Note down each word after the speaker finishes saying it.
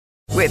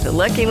With the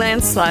Lucky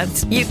Land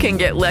Slots, you can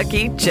get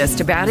lucky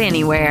just about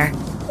anywhere.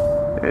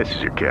 This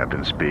is your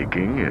captain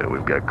speaking.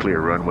 We've got clear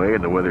runway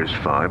and the weather's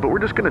fine, but we're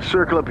just going to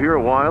circle up here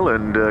a while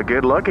and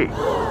get lucky.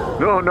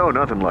 No,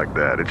 nothing like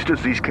that. It's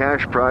just these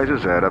cash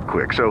prizes add up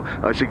quick. So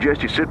I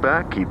suggest you sit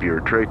back, keep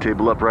your tray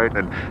table upright,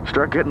 and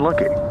start getting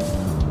lucky.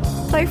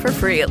 Play for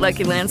free at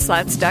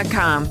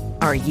LuckyLandSlots.com.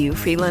 Are you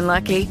feeling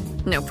lucky?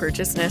 No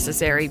purchase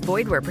necessary.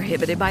 Void where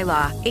prohibited by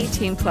law.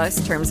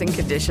 18+ terms and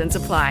conditions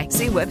apply.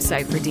 See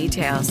website for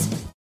details.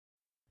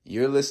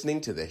 You're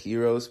listening to the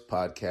Heroes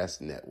Podcast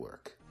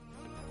Network.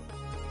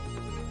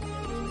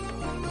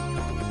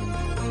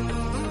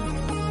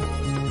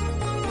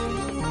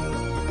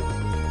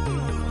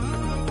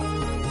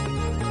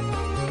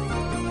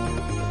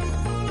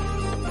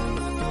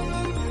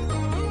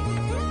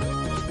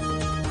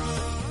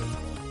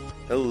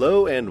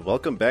 Hello and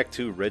welcome back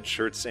to Red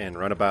Shirts and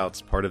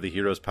Runabouts, part of the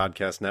Heroes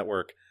Podcast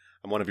Network.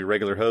 I'm one of your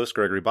regular hosts,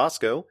 Gregory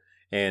Bosco,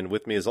 and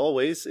with me as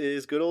always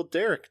is good old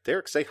Derek.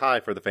 Derek, say hi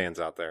for the fans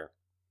out there.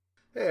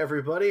 Hey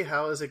everybody,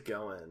 how is it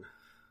going?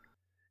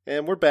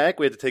 And we're back.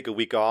 We had to take a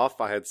week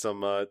off. I had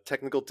some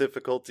technical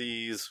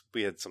difficulties.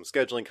 We had some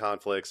scheduling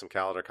conflicts, some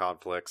calendar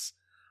conflicts,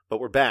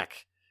 but we're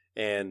back.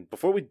 And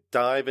before we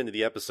dive into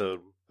the episode,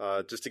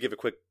 just to give a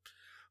quick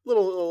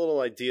little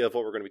idea of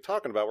what we're going to be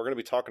talking about. We're going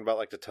to be talking about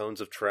like the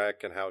tones of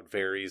Trek and how it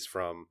varies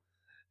from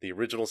the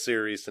original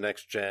series to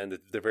next gen,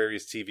 the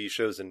various TV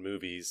shows and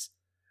movies,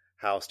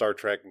 how Star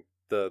Trek,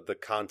 the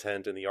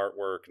content and the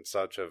artwork and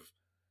such have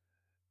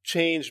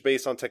changed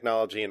based on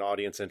technology and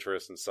audience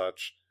interest and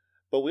such.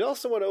 But we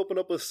also want to open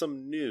up with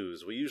some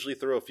news. We usually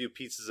throw a few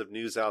pieces of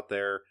news out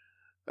there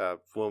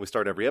when we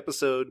start every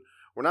episode.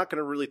 We're not going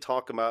to really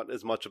talk about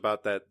as much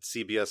about that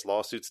CBS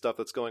lawsuit stuff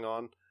that's going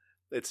on.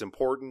 It's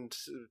important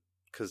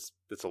because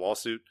it's a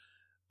lawsuit,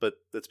 but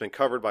it's been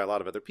covered by a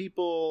lot of other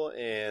people,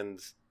 and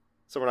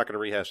so we're not going to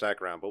rehash that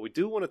ground. But we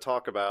do want to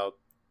talk about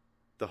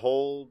the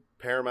whole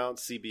Paramount,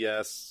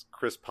 CBS,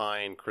 Chris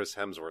Pine, Chris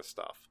Hemsworth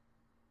stuff.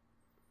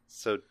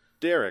 So,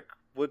 Derek,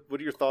 what are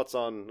your thoughts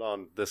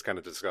on this kind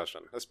of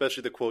discussion,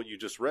 especially the quote you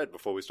just read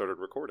before we started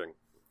recording?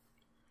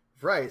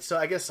 Right, so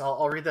I guess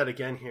I'll read that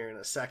again here in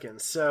a second.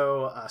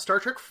 So Star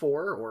Trek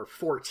 4, or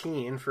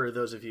 14 for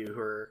those of you who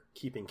are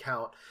keeping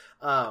count,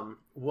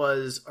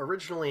 was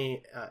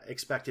originally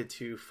expected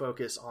to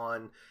focus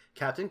on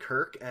Captain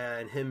Kirk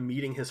and him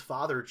meeting his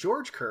father,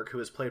 George Kirk, who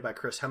was played by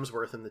Chris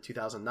Hemsworth in the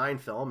 2009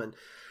 film. And,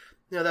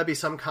 that'd be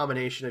some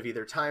combination of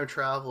either time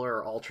travel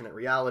or alternate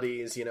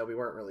realities. We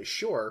weren't really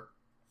sure.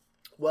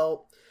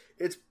 Well,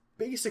 it's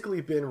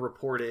basically been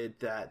reported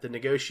that the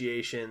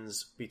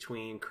negotiations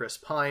between Chris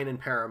Pine and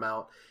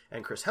Paramount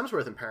and Chris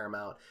Hemsworth and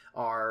Paramount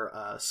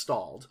are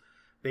stalled.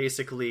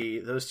 Basically,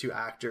 those two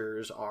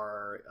actors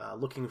are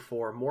looking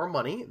for more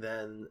money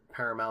than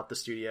Paramount, the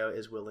studio,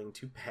 is willing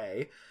to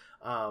pay.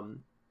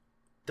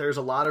 There's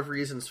a lot of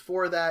reasons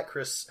for that.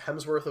 Chris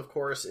Hemsworth, of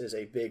course, is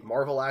a big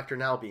Marvel actor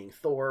now, being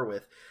Thor,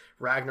 with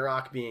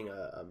Ragnarok being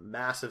a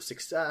massive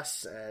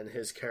success, and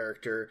his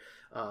character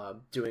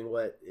doing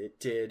what it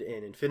did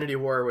in Infinity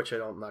War, which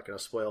I'm not going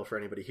to spoil for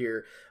anybody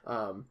here.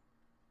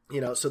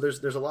 So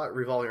there's a lot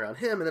revolving around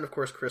him. And then, of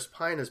course, Chris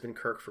Pine has been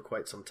Kirk for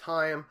quite some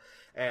time.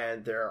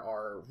 And there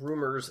are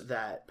rumors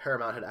that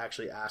Paramount had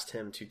actually asked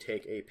him to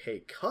take a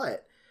pay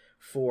cut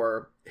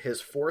for his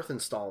fourth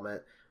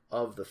installment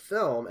of the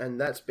film. And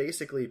that's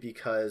basically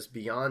because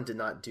Beyond did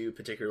not do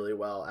particularly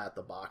well at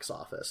the box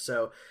office.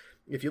 So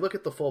if you look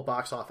at the full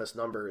box office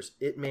numbers,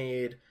 it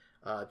made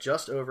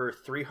just over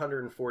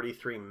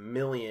 $343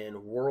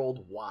 million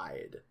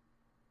worldwide.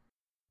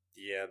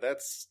 Yeah,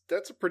 that's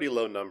a pretty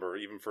low number,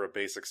 even for a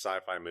basic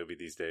sci-fi movie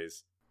these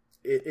days.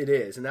 It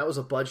is, and that was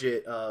a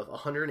budget of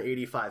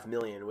 $185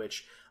 million,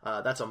 which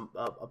that's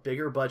a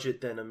bigger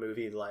budget than a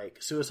movie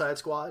like Suicide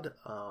Squad.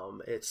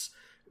 It's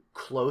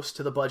close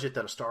to the budget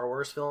that a Star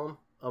Wars film,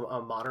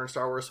 a modern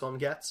Star Wars film,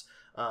 gets.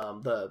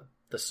 The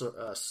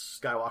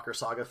Skywalker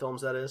saga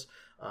films, that is.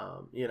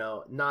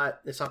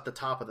 It's not the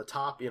top of the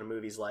top.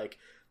 Movies like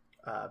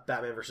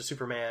Batman vs.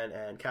 Superman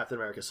and Captain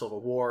America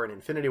Civil War and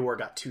Infinity War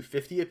got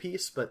 $250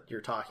 apiece, but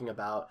you're talking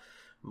about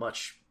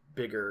much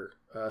bigger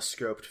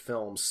scoped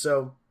films.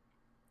 So,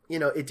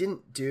 it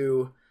didn't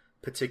do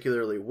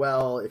particularly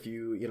well. If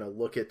you,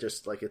 look at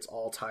just like its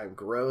all-time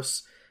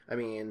gross, I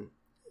mean,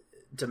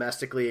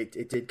 domestically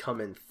it did come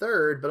in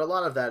third, but a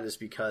lot of that is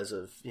because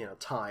of,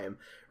 time,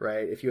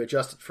 right? If you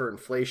adjust it for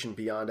inflation,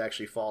 Beyond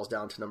actually falls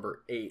down to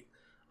number 8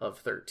 of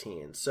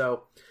 13.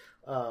 So,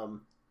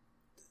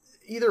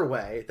 either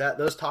way,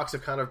 those talks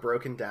have kind of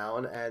broken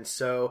down, and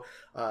so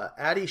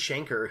Adi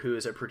Shankar, who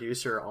is a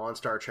producer on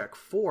Star Trek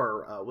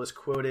 4, was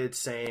quoted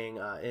saying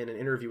in an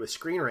interview with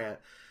Screen Rant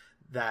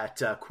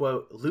that,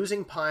 quote,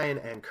 "Losing Pine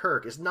and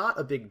Kirk is not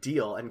a big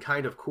deal and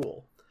kind of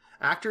cool.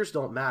 Actors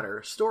don't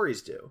matter,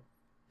 stories do.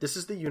 This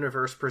is the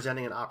universe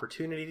presenting an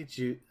opportunity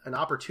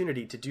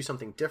to do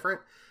something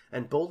different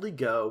and boldly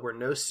go where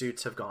no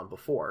suits have gone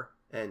before,"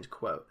 end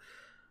quote.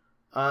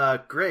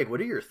 Greg, what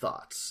are your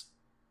thoughts?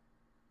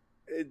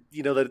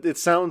 It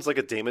sounds like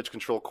a damage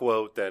control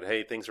quote that,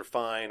 hey, things are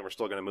fine, we're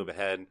still going to move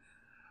ahead.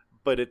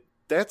 But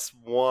that's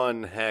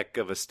one heck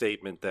of a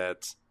statement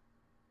that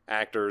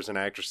actors and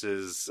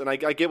actresses, and I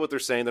get what they're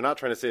saying. They're not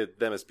trying to say that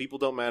them as people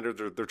don't matter.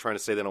 They're trying to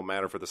say they don't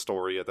matter for the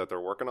story that they're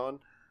working on.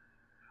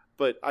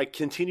 But I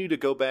continue to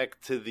go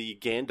back to the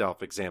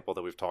Gandalf example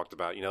that we've talked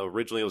about. You know,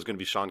 originally it was going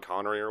to be Sean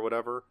Connery or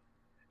whatever,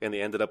 and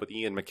they ended up with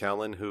Ian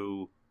McKellen,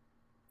 who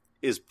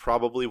is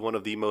probably one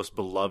of the most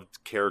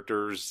beloved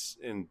characters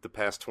in the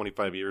past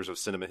 25 years of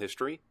cinema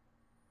history.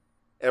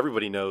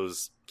 Everybody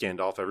knows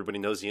Gandalf. Everybody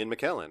knows Ian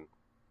McKellen.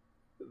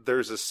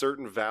 There's a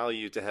certain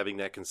value to having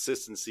that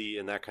consistency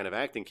and that kind of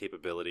acting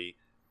capability.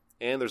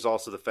 And there's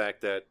also the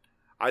fact that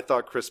I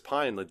thought Chris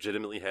Pine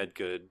legitimately had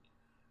good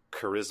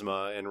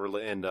charisma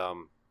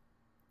and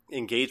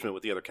engagement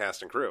with the other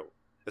cast and crew,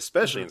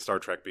 especially in Star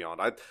Trek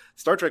Beyond.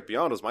 Star Trek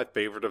Beyond was my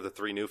favorite of the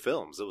 3 new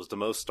films. It was the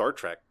most Star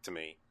Trek to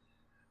me.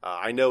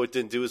 I know it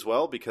didn't do as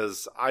well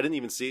because I didn't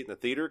even see it in the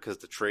theater because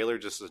the trailer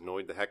just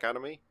annoyed the heck out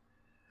of me.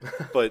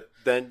 But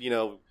then, you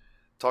know,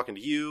 talking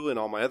to you and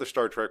all my other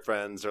Star Trek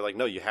friends, they're like,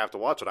 no, you have to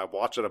watch it. I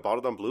watched it. I bought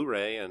it on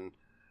Blu-ray, and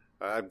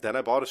then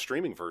I bought a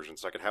streaming version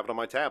so I could have it on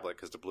my tablet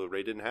because the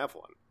Blu-ray didn't have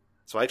one.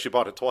 So I actually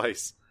bought it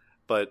twice.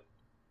 But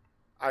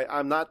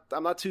I'm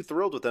not too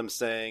thrilled with them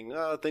saying,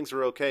 oh, things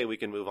are okay, we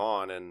can move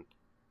on, and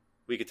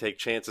we could take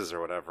chances or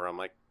whatever. I'm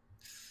like,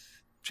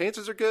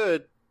 chances are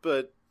good,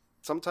 but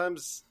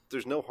sometimes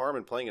there's no harm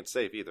in playing it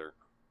safe either.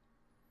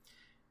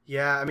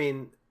 Yeah, I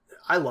mean,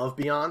 I love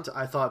Beyond.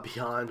 I thought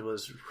Beyond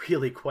was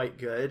really quite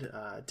good.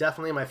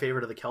 Definitely my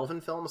favorite of the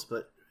Kelvin films,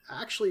 but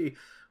actually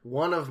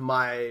one of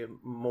my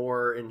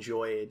more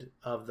enjoyed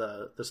of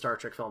the Star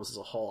Trek films as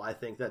a whole. I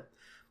think that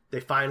they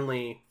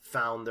finally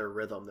found their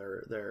rhythm,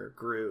 their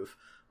groove.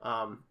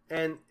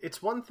 And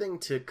it's one thing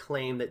to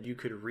claim that you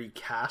could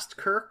recast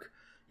Kirk,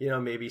 you know,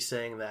 maybe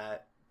saying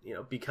that, you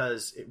know,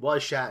 because it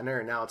was Shatner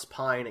and now it's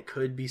Pine, it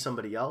could be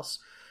somebody else.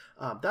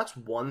 That's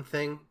one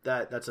thing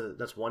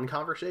that's one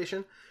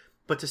conversation.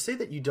 But to say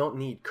that you don't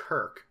need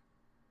Kirk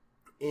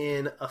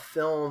in a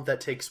film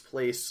that takes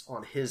place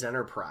on his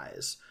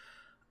Enterprise,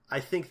 I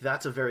think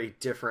that's a very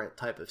different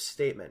type of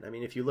statement. I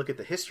mean, if you look at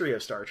the history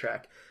of Star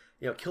Trek,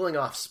 you know, killing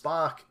off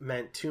Spock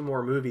meant 2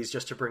 more movies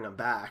just to bring him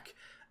back.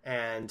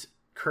 And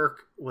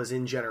Kirk was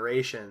in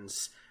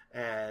Generations,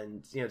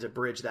 and, you know, to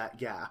bridge that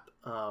gap.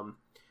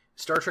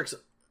 Star Trek's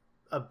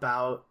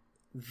about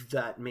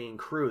that main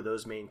crew,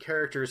 those main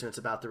characters, and it's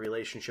about the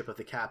relationship of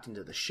the captain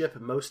to the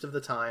ship most of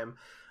the time.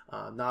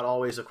 Not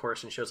always, of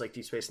course, in shows like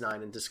Deep Space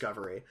Nine and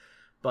Discovery.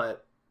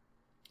 But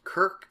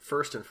Kirk,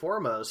 first and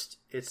foremost,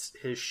 it's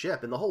his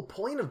ship. And the whole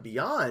point of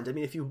Beyond, I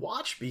mean, if you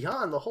watch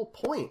Beyond, the whole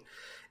point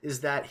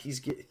is that he's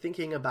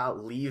thinking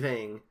about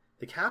leaving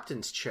the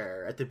captain's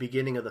chair at the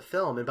beginning of the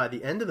film. And by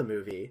the end of the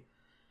movie,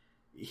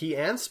 he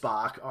and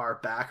Spock are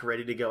back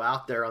ready to go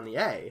out there on the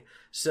A.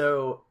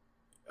 So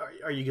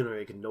are you going to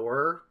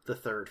ignore the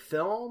 3rd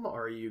film?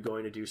 Are you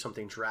going to do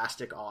something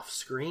drastic off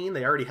screen?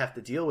 They already have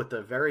to deal with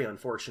the very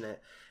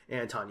unfortunate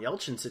Anton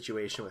Yelchin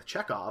situation with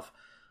Chekhov.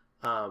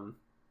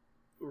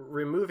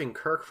 Removing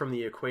Kirk from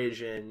the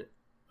equation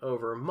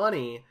over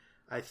money,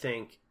 I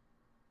think,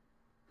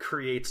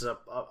 creates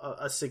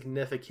a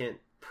significant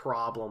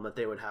problem that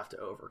they would have to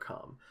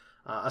overcome.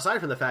 Aside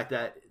from the fact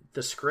that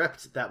the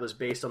script that was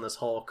based on this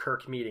whole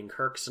Kirk meeting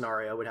Kirk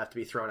scenario would have to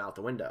be thrown out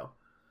the window.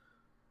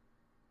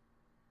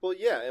 Well,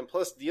 yeah, and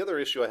plus the other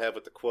issue I have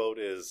with the quote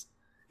is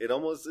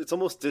it's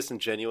almost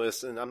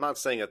disingenuous, and I'm not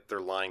saying that they're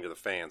lying to the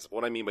fans.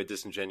 What I mean by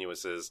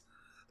disingenuous is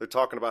they're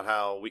talking about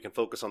how we can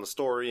focus on the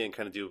story and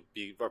kind of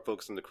be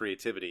focused on the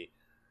creativity.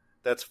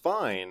 That's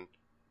fine,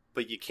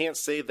 but you can't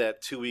say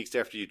that 2 weeks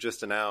after you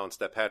just announced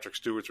that Patrick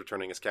Stewart's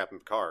returning as Captain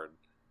Picard.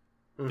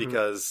 Mm-hmm.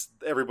 Because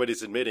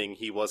everybody's admitting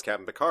he was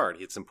Captain Picard.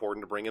 It's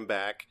important to bring him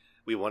back.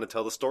 We want to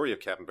tell the story of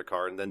Captain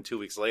Picard, and then 2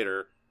 weeks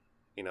later,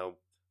 you know,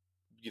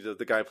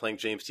 the guy playing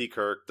James T.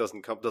 Kirk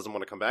doesn't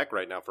want to come back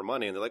right now for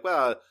money, and they're like,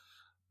 well,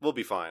 we'll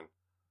be fine.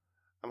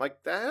 I'm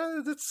like,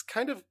 that's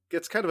kind of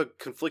a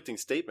conflicting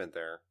statement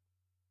there.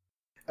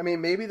 I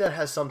mean, maybe that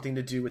has something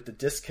to do with the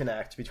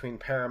disconnect between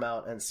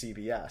Paramount and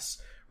CBS,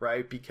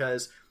 right?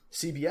 Because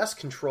CBS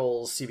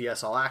controls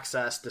CBS All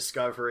Access,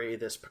 Discovery,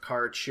 this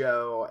Picard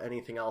show,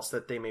 anything else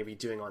that they may be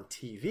doing on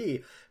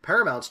TV.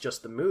 Paramount's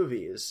just the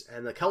movies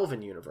and the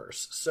Kelvin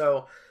universe.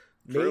 So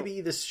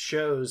maybe this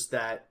shows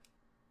that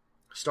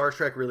Star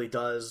Trek really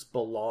does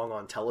belong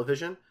on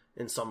television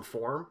in some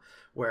form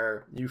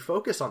where you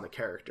focus on the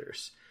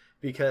characters.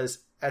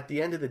 Because at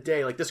the end of the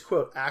day, like this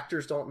quote,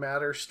 actors don't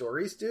matter,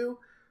 stories do.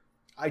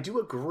 I do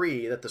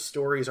agree that the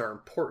stories are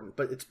important,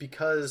 but it's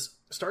because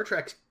Star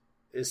Trek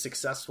is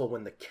successful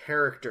when the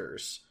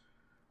characters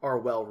are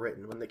well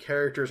written, when the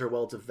characters are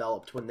well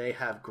developed, when they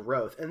have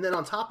growth. And then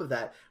on top of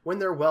that, when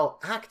they're well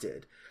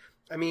acted.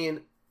 I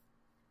mean,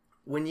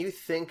 when you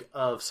think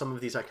of some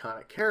of these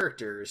iconic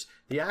characters,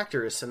 the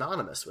actor is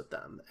synonymous with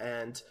them.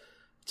 And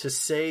to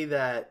say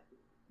that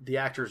the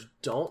actors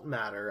don't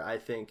matter, I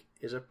think,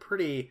 is a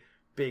pretty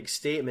big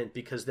statement,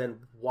 because then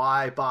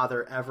why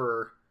bother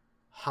ever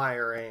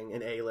hiring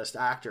an A-list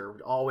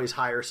actor? Always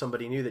hire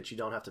somebody new that you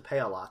don't have to pay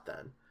a lot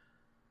then.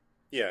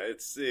 Yeah,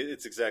 it's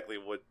exactly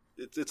what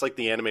it's like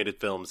the animated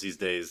films these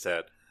days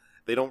that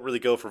they don't really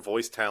go for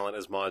voice talent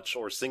as much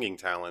or singing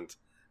talent.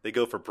 They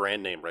go for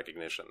brand name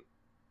recognition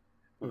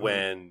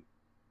when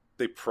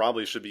they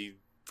probably should be,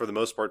 for the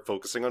most part,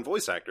 focusing on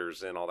voice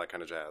actors and all that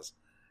kind of jazz.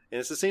 And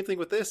it's the same thing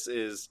with this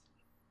is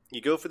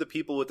you go for the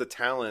people with the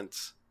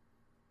talent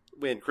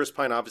when Chris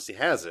Pine obviously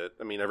has it.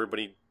 I mean,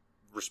 everybody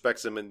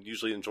respects him and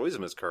usually enjoys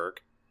him as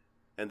Kirk.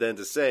 And then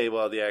to say,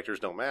 well, the actors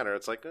don't matter,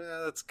 it's like,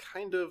 that's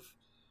kind of...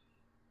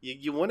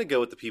 You want to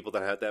go with the people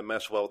that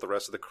mesh well with the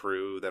rest of the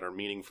crew, that are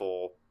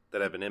meaningful,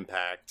 that have an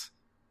impact.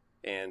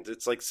 And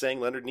it's like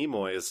saying Leonard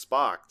Nimoy as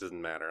Spock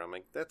doesn't matter. I'm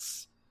like,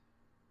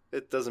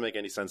 it doesn't make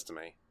any sense to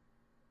me.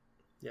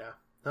 Yeah,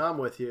 I'm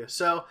with you.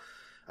 So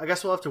I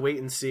guess we'll have to wait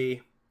and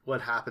see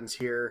what happens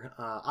here.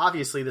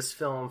 Obviously, this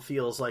film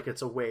feels like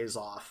it's a ways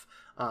off.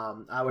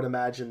 I would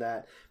imagine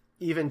that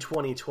even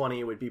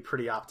 2020 would be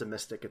pretty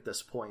optimistic at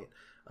this point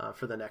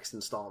for the next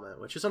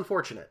installment, which is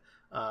unfortunate.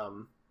 A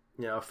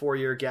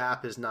 4-year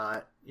gap is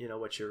not,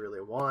 what you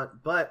really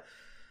want. But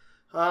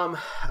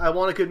I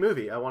want a good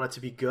movie. I want it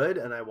to be good,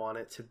 and I want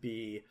it to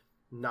be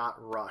not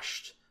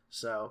rushed.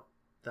 So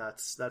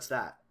that's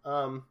that.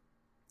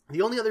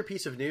 The only other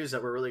piece of news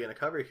that we're really going to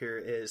cover here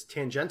is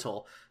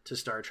tangential to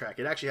Star Trek.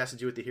 It actually has to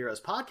do with the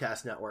Heroes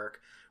Podcast Network,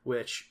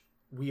 which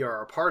we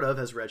are a part of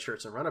as Red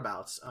Shirts and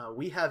Runabouts.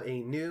 We have a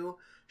new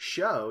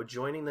show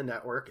joining the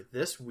network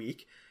this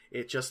week.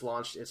 It just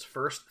launched its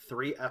first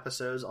 3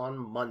 episodes on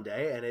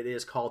Monday, and it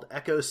is called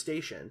Echo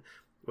Station,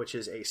 which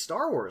is a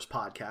Star Wars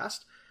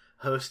podcast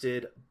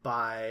hosted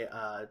by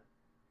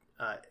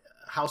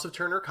House of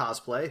Turner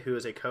Cosplay, who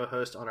is a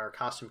co-host on our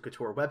Costume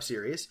Couture web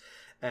series,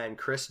 and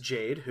Chris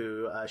Jade,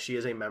 who she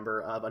is a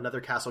member of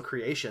Another Castle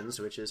Creations,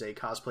 which is a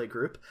cosplay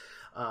group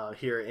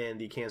here in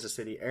the Kansas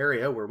City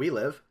area where we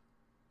live.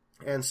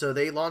 And so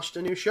they launched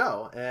a new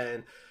show.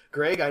 And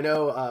Greg, I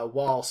know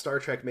while Star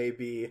Trek may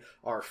be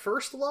our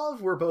first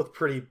love, we're both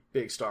pretty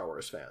big Star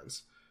Wars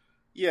fans.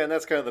 Yeah, and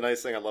that's kind of the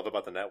nice thing I love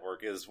about the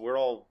network is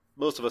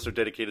most of us are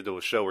dedicated to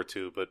a show or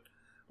two, but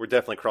we're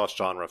definitely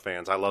cross-genre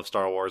fans. I love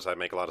Star Wars. I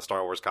make a lot of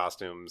Star Wars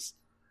costumes.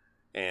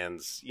 And,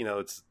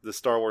 it's the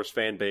Star Wars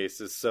fan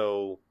base is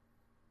so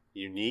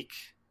unique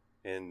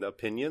in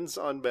opinions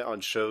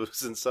on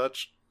shows and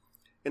such.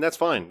 And that's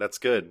fine. That's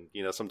good.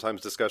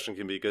 Sometimes discussion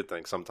can be a good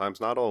thing. Sometimes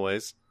not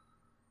always.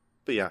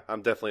 But yeah,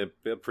 I'm definitely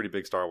a pretty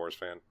big Star Wars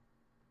fan.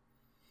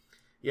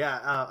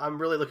 Yeah,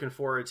 I'm really looking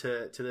forward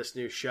to this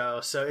new show.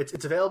 So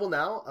it's available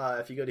now.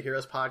 If you go to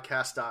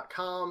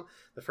heroespodcast.com,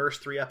 the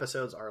first 3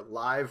 episodes are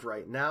live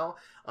right now.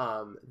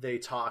 They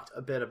talked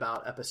a bit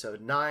about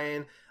episode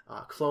 9,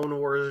 Clone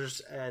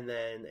Wars, and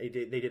then they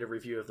did a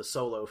review of the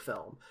Solo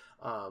film.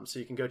 So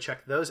you can go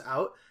check those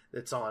out.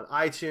 It's on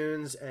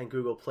iTunes and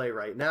Google Play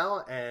right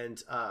now.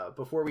 And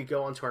before we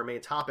go on to our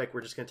main topic,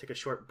 we're just going to take a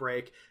short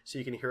break so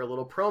you can hear a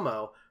little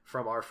promo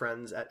from our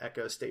friends at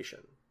Echo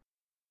Station.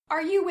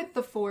 Are you with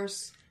the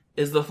Force?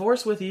 Is the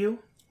Force with you?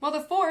 Well,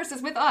 the Force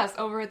is with us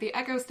over at the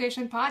Echo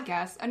Station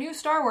Podcast, a new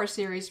Star Wars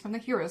series from the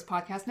Heroes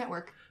Podcast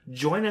Network.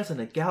 Join us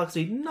in a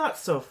galaxy not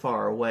so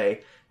far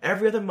away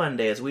every other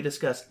Monday as we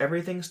discuss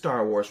everything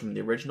Star Wars from the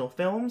original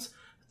films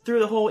through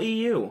the whole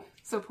EU.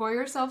 So pour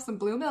yourself some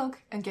blue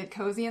milk and get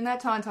cozy in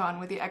that tauntaun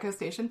with the Echo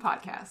Station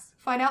Podcast.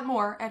 Find out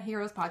more at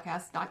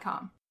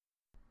heroespodcast.com.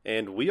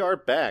 And we are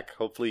back.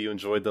 Hopefully you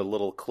enjoyed the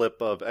little clip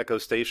of Echo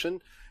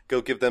Station. Go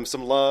give them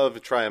some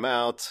love, try them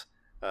out,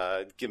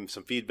 give them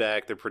some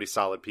feedback. They're pretty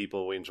solid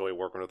people. We enjoy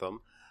working with them.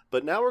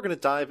 But now we're going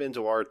to dive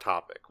into our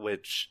topic,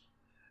 which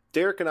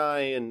Derek and I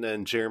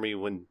and Jeremy,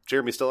 when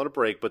Jeremy's still on a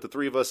break, but the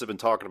 3 of us have been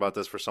talking about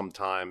this for some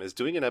time, is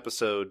doing an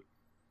episode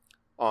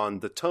on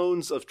the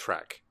tones of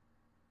Trek.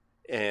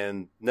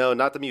 And no,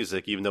 not the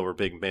music, even though we're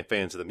big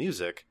fans of the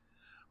music.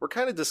 We're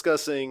kind of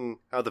discussing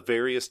how the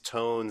various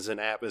tones and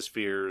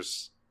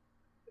atmospheres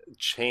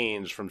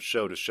change from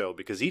show to show,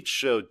 because each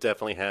show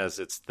definitely has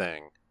its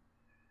thing.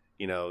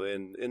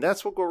 And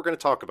that's what we're going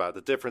to talk about,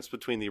 the difference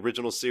between the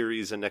original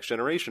series and Next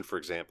Generation, for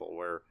example,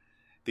 where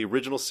the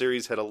original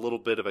series had a little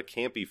bit of a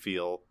campy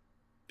feel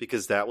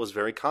because that was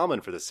very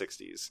common for the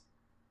 60s.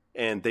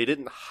 And they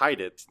didn't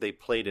hide it, they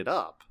played it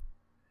up.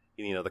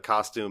 The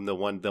costume, the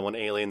one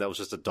alien that was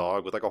just a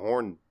dog with like a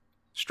horn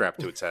strapped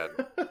to its head.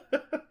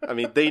 I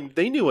mean,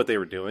 they knew what they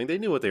were doing, they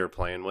knew what they were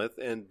playing with,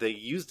 and they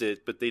used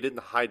it, but they didn't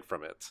hide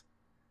from it.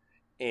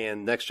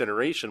 And Next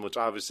Generation, which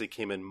obviously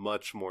came in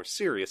much more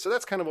serious. So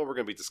that's kind of what we're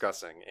going to be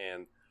discussing.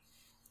 And,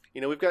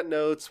 we've got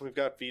notes, we've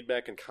got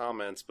feedback and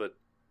comments, but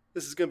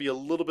this is going to be a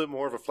little bit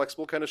more of a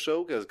flexible kind of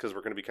show because we're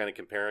going to be kind of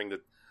comparing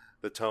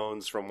the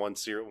tones from one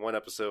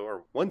episode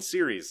or one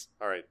series.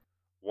 All right,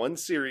 one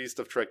series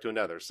of Trek to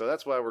another. So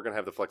that's why we're going to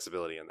have the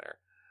flexibility in there.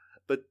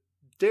 But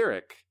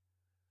Derek,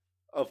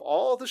 of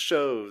all the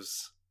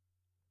shows,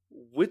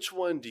 which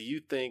one do you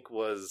think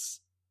was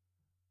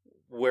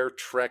where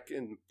Trek,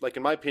 in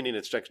my opinion,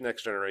 it's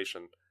Next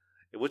Generation.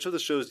 Which of the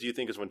shows do you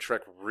think is when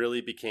Trek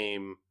really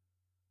became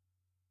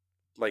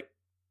like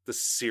the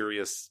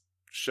serious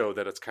show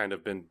that it's kind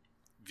of been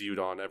viewed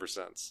on ever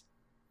since?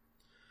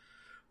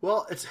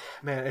 Well, it's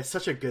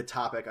such a good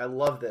topic. I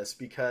love this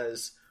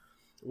because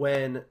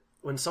when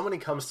somebody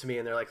comes to me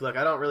and they're like, look,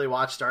 I don't really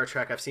watch Star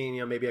Trek. I've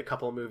seen, maybe a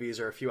couple of movies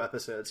or a few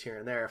episodes here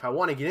and there. If I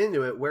want to get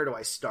into it, where do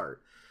I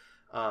start?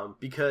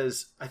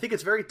 Because I think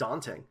it's very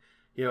daunting.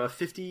 A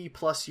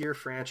 50-plus year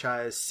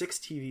franchise, 6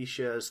 TV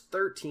shows,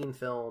 13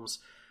 films,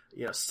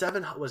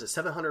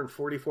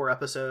 744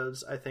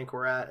 episodes, I think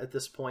we're at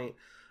this point.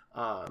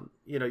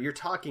 You're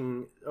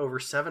talking over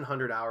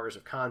 700 hours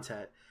of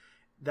content.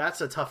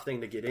 That's a tough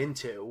thing to get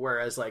into.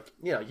 Whereas,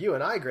 you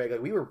and I, Greg,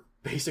 we were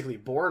basically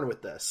born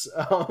with this.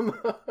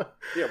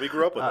 Yeah, we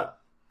grew up with it.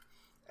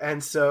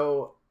 And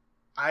so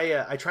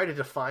I try to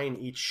define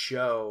each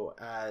show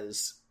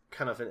as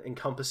kind of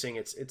encompassing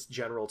its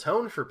general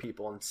tone for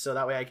people. And so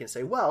that way I can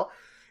say, well,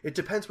 it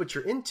depends what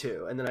you're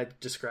into. And then I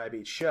describe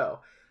each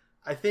show.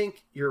 I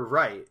think you're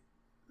right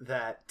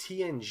that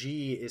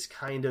TNG is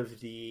kind of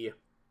the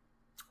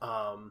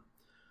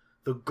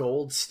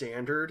gold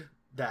standard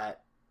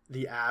that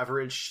the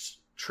average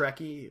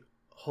Trekkie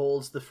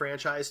holds the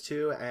franchise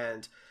to.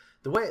 And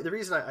the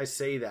reason I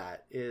say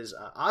that is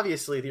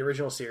obviously the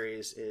original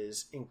series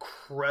is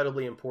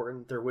incredibly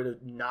important. There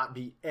would not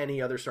be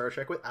any other Star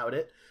Trek without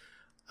it.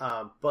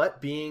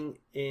 But being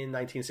in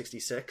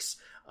 1966,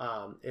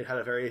 it had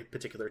a very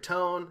particular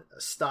tone,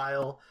 a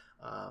style,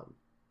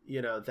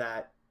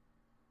 that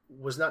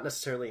was not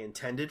necessarily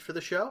intended for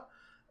the show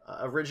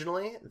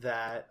originally.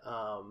 That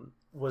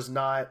was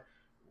not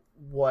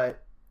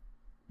what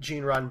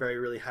Gene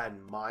Roddenberry really had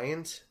in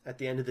mind at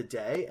the end of the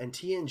day. And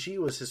TNG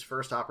was his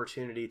first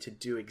opportunity to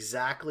do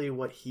exactly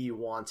what he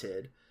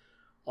wanted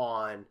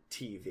on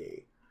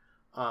TV.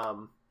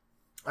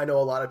 I know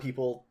a lot of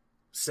people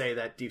say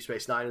that Deep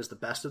Space Nine is the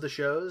best of the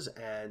shows,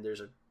 and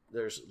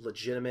there's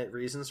legitimate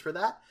reasons for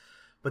that,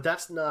 but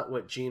that's not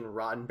what Gene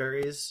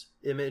Roddenberry's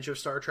image of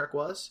Star Trek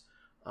was,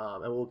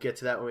 and we'll get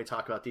to that when we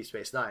talk about Deep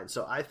Space Nine.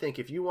 So I think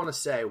if you want to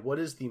say what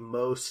is the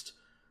most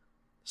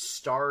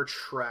Star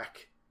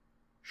Trek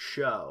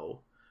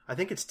show, I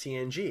think it's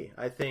TNG.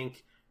 I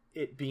think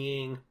it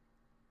being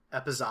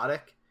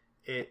episodic,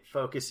 it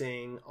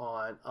focusing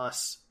on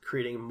us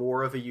creating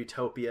more of a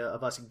utopia,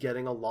 of us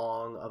getting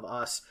along, of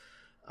us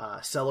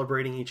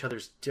celebrating each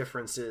other's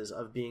differences,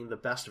 of being the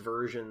best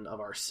version of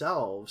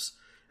ourselves,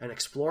 and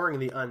exploring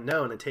the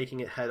unknown and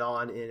taking it head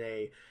on in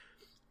a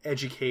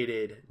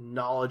educated,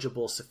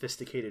 knowledgeable,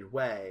 sophisticated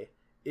way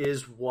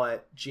is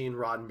what Gene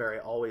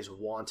Roddenberry always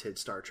wanted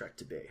Star Trek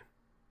to be.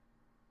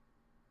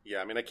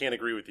 Yeah, I can't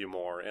agree with you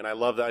more. And I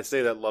love that. I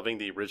say that loving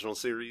the original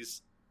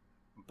series,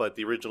 but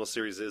the original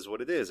series is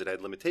what it is. It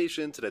had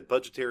limitations. It had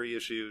budgetary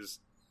issues.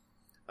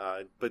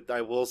 But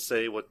I will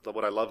say what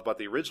I love about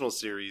the original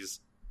series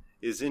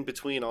is in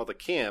between all the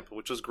camp,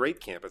 which was great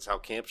camp. It's how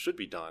camp should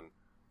be done.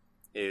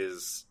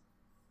 Is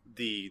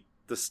the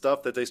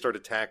stuff that they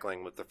started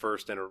tackling with the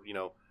first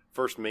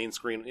main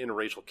screen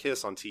interracial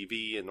kiss on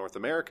TV in North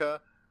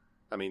America.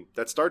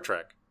 That's Star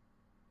Trek.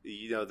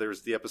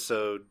 There's the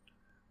episode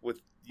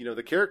with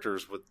the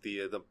characters with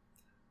the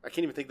I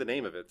can't even think the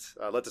name of it.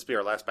 Let This Be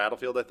Our Last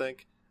Battlefield, I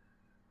think,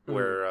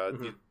 where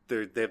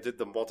they have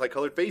the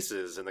multicolored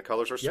faces and the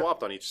colors are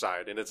swapped on each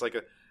side, and it's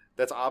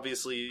that's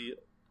obviously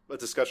a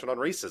discussion on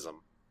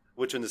racism,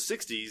 which in the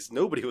 60s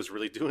nobody was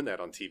really doing that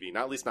on TV,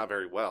 at least not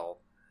very well.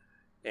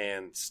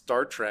 And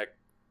Star Trek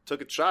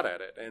took a shot at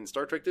it, and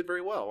Star Trek did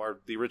very well,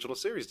 or the original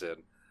series did.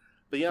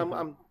 But yeah,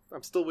 I'm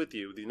still with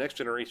you. The Next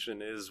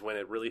Generation is when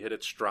it really hit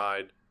its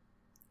stride,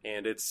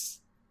 and it's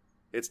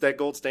that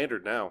gold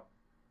standard now.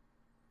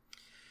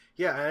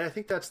 Yeah, and I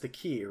think that's the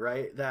key,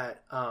 right?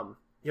 That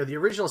the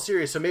original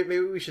series. So maybe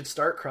we should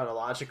start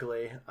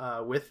chronologically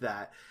with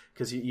that,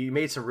 because you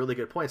made some really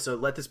good points. So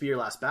Let This Be Your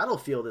Last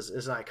Battlefield is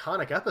an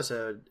iconic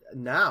episode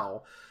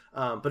now,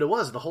 but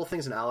the whole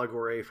thing's an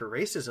allegory for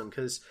racism,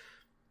 because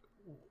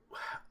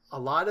a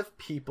lot of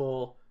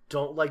people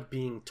don't like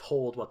being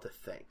told what to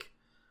think.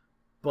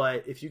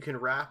 But if you can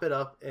wrap it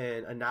up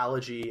in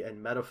analogy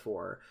and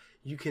metaphor,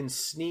 you can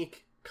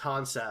sneak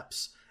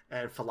concepts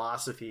and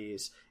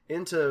philosophies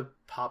into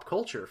pop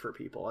culture for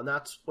people. And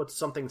that's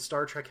something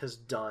Star Trek has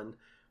done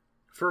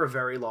for a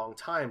very long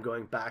time,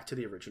 going back to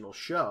the original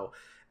show.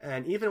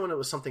 And even when it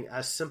was something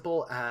as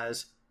simple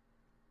as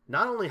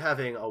not only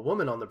having a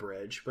woman on the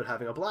bridge, but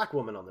having a black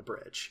woman on the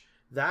bridge,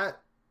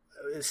 that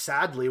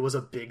sadly was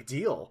a big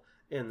deal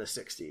in the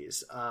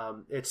 60s.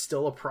 It's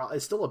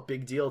still a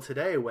big deal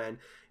today when,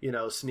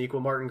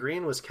 Sonequa Martin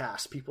Green was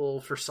cast.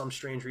 People, for some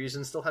strange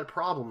reason, still had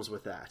problems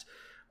with that.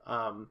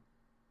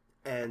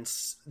 And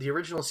the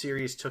original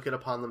series took it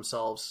upon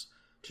themselves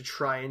to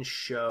try and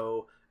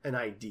show an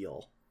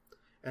ideal.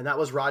 And that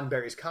was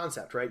Roddenberry's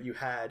concept, right? You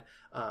had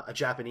a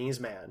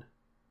Japanese man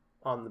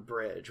on the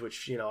bridge,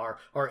 which,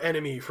 our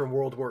enemy from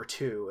World War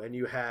II. And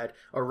you had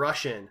a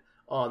Russian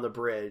on the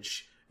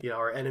bridge,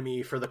 our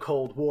enemy for the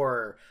Cold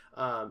War.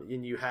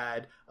 And you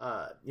had,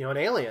 an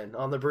alien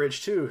on the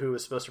bridge too, who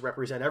was supposed to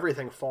represent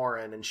everything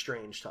foreign and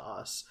strange to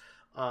us.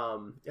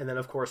 And then,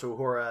 of course,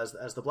 Uhura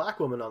as the black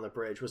woman on the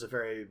bridge was a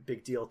very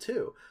big deal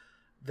too.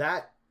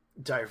 That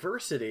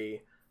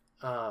diversity,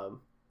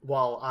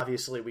 while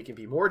obviously we can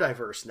be more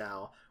diverse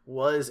now,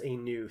 was a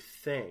new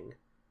thing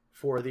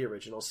for the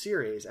original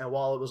series. And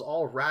while it was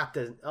all wrapped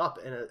up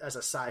as a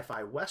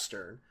sci-fi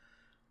Western,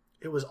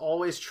 it was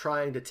always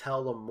trying to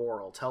tell a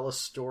moral, tell a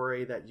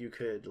story that you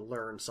could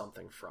learn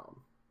something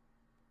from.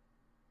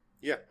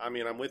 Yeah, I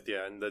mean, I'm with you.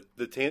 And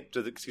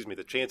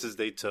the chances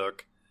they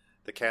took,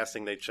 the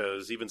casting they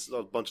chose, even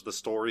a bunch of the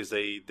stories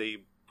they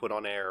put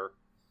on air,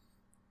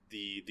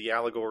 the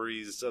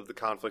allegories of the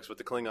conflicts with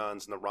the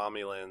Klingons and the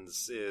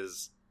Romulans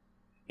is,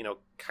 you know,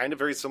 kind of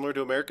very similar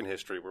to American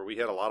history, where we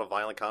had a lot of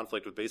violent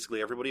conflict with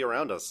basically everybody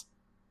around us.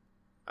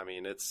 I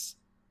mean, and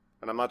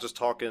I'm not just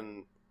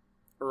talking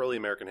early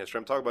American history.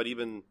 I'm talking about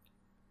even,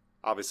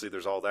 obviously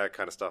there's all that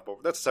kind of stuff,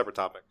 but that's a separate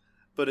topic.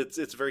 But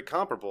it's very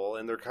comparable,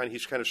 and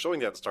he's kind of showing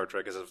that in Star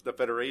Trek, as if the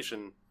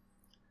Federation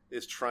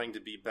is trying to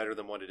be better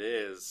than what it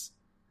is.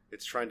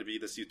 It's trying to be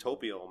this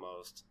utopia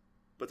almost.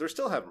 But they're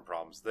still having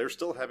problems. They're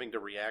still having to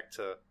react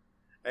to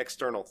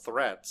external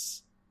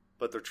threats,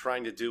 but they're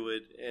trying to do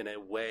it in a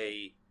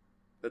way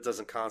that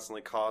doesn't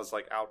constantly cause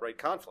like outright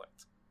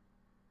conflict.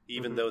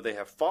 Even though they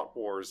have fought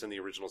wars in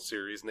the original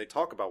series, and they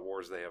talk about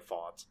wars they have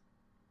fought.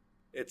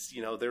 It's,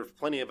 you know, there's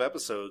plenty of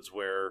episodes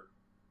where,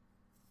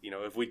 you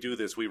know, if we do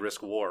this, we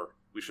risk war.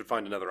 We should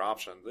find another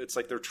option. It's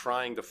like they're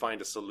trying to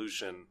find a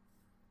solution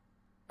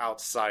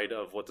outside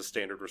of what the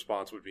standard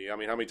response would be. I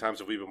mean, how many times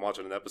have we been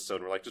watching an episode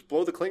and we're like, just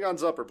blow the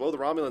Klingons up or blow the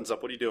Romulans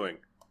up? What are you doing?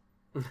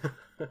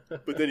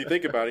 But then you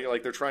think about it,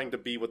 like they're trying to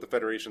be what the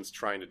Federation's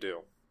trying to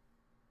do.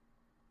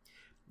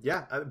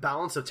 Yeah,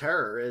 Balance of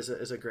Terror is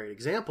a great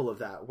example of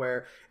that,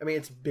 where, I mean,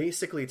 it's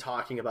basically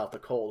talking about the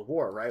Cold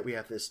War, right? We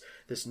have this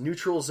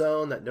neutral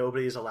zone that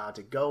nobody's allowed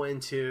to go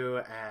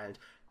into, and,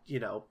 you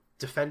know,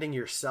 defending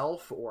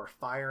yourself or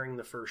firing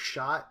the first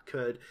shot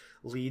could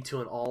lead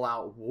to an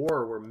all-out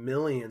war where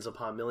millions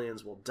upon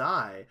millions will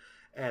die,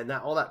 and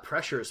that all that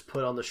pressure is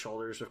put on the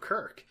shoulders of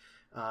Kirk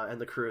and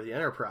the crew of the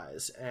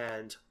Enterprise.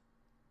 And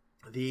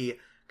the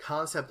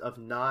concept of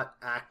not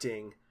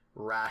acting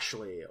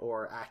rashly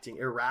or acting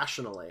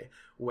irrationally,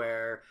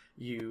 where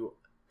you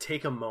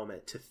take a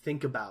moment to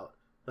think about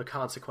the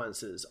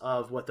consequences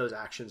of what those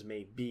actions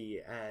may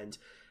be and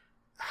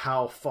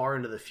how far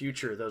into the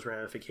future those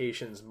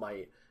ramifications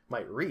might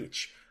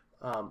reach,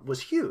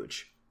 was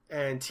huge.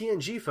 And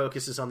TNG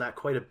focuses on that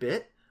quite a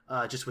bit,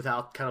 just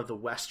without kind of the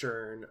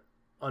Western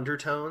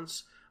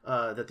undertones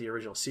that the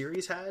original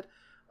series had.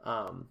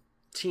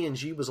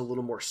 TNG was a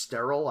little more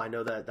sterile. I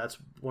know that's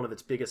one of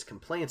its biggest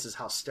complaints, is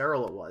how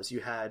sterile it was. You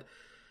had,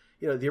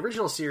 you know, the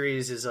original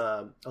series is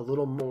a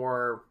little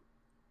more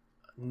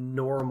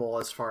normal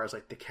as far as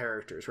like the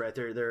characters, right?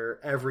 They're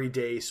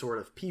everyday sort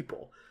of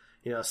people.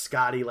 You know,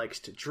 Scotty likes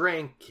to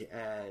drink,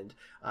 and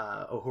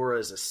Uhura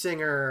is a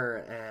singer,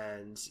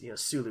 and, you know,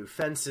 Sulu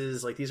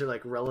fences. Like, these are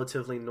like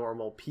relatively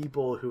normal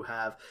people who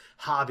have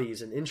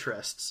hobbies and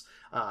interests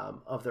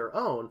of their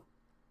own.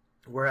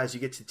 Whereas you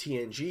get to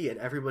TNG and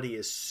everybody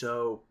is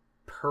so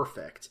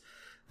perfect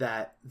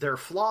that their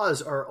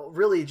flaws are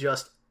really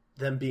just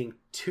them being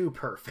too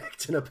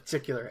perfect in a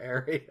particular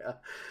area.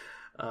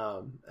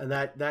 And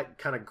that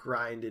kind of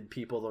grinded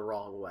people the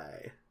wrong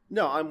way.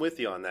 No, I'm with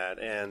you on that.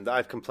 And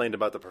I've complained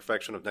about the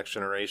perfection of Next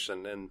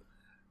Generation. And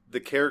the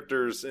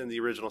characters in the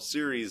original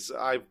series,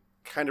 I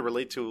kind of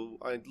relate to,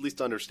 I at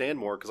least understand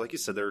more. Because like you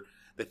said,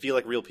 they feel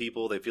like real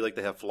people. They feel like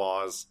they have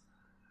flaws.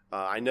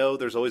 I know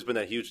there's always been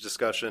that huge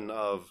discussion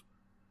of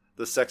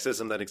the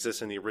sexism that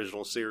exists in the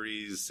original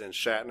series and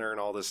Shatner and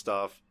all this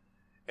stuff.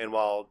 And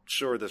while,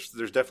 sure, there's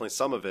definitely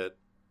some of it,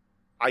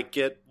 I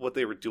get what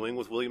they were doing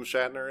with William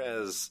Shatner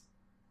as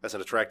an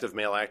attractive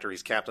male actor.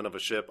 He's captain of a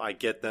ship. I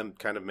get them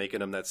kind of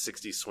making him that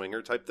 60s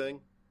swinger type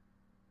thing.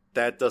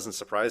 That doesn't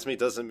surprise me. It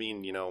doesn't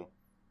mean, you know,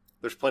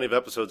 there's plenty of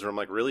episodes where I'm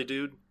like, really,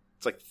 dude?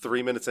 It's like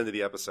 3 minutes into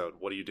the episode.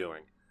 What are you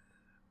doing?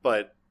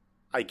 But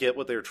I get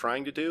what they're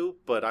trying to do,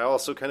 but I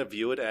also kind of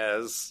view it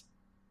as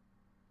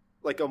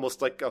like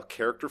almost like a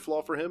character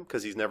flaw for him,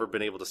 because he's never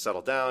been able to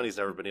settle down. He's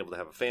never been able to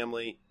have a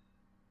family.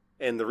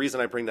 And the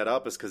reason I bring that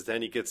up is because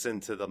then he gets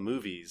into the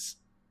movies,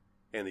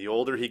 and the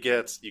older he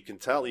gets, you can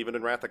tell even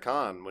in Wrath of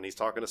Khan when he's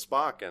talking to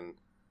Spock, and,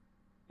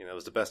 you know, it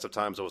was the best of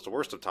times, it was the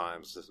worst of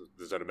times.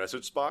 Is that a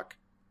message, Spock?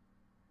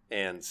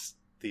 And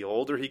the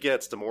older he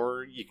gets, the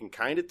more you can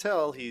kind of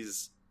tell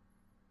he's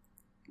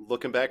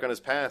looking back on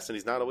his past, and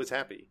he's not always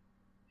happy.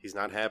 He's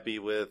not happy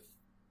with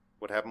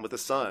what happened with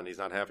his son. He's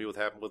not happy with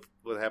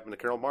what happened to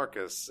Carol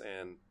Marcus.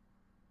 And,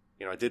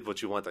 you know, I did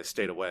what you want. I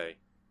stayed away.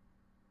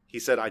 He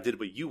said, I did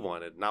what you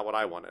wanted, not what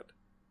I wanted.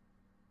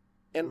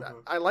 And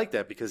I like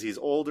that because he's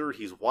older.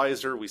 He's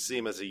wiser. We see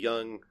him as a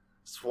young,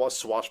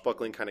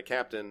 swashbuckling kind of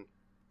captain.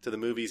 To the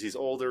movies, he's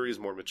older. He's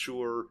more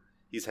mature.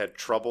 He's had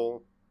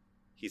trouble.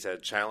 He's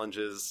had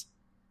challenges.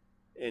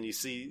 And you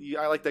see,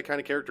 I like that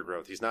kind of character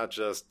growth. He's not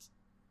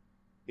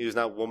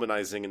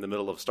womanizing in the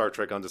middle of Star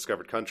Trek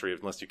Undiscovered Country,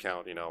 unless you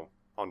count, you know,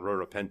 on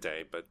Roro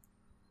Pente, but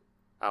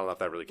I don't know if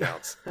that really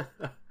counts.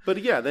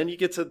 But yeah, then you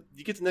get to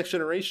Next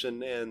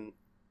Generation, and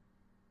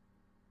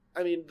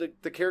I mean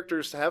the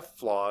characters have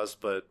flaws,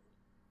 but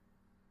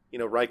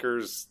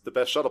Riker's the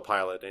best shuttle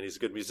pilot, and he's a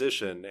good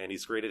musician, and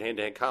he's great at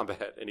hand-to-hand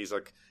combat, and he's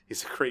a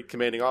great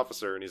commanding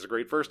officer, and he's a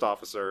great first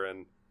officer,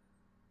 and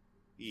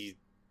he's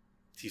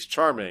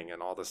charming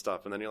and all this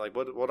stuff. And then you're like,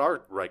 what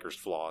are Riker's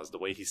flaws? The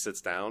way he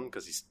sits down,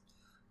 because he's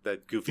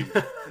that goofy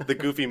the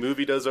goofy move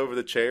he does over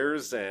the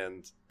chairs,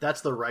 and that's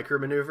the Riker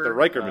maneuver. The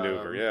Riker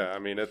maneuver, yeah. I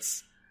mean,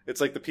 it's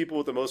like the people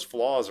with the most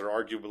flaws are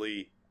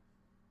arguably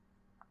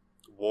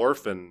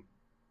Worf and.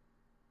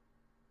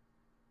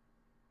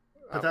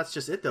 But that's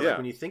just it, though. Yeah. Like,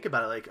 when you think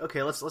about it, like,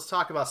 okay, let's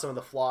talk about some of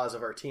the flaws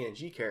of our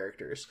TNG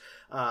characters.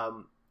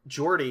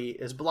 Geordi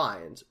is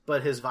blind,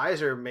 but his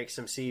visor makes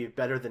him see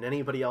better than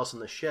anybody else on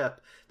the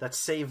ship. That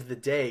saved the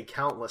day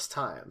countless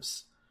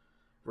times,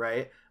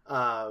 right?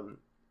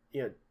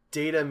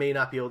 Data may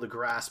not be able to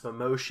grasp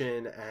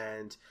emotion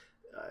and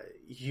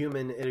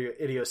human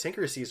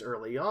idiosyncrasies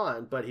early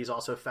on, but he's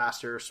also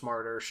faster,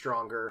 smarter,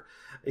 stronger,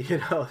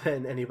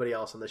 than anybody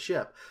else on the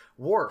ship.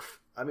 Worf.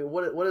 I mean,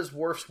 what is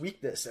Worf's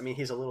weakness? I mean,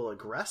 he's a little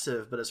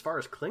aggressive, but as far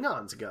as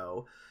Klingons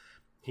go,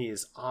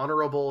 he's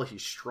honorable,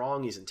 he's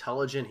strong, he's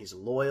intelligent, he's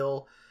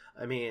loyal.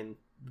 I mean,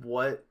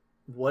 what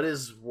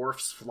is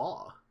Worf's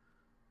flaw?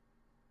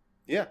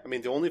 Yeah, I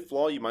mean, the only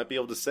flaw you might be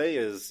able to say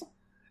is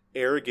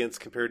arrogance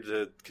compared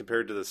to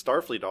the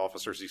Starfleet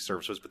officers he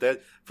serves with. But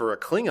that, for a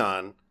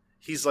Klingon,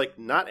 he's like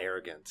not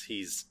arrogant.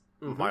 He's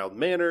mild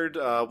mannered.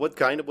 What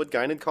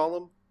Guinan call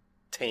him?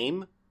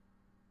 Tame.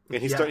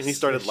 And he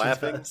started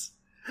laughing.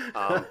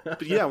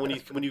 But yeah,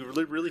 when you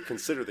really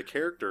consider the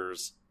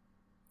characters,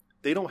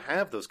 they don't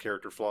have those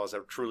character flaws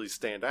that truly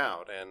stand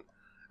out. And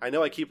I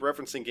know I keep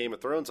referencing Game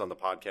of Thrones on the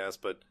podcast,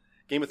 but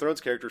Game of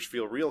Thrones characters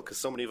feel real because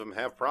so many of them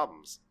have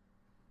problems.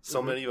 So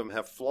many of them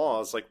have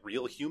flaws like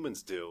real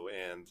humans do.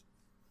 And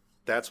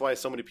that's why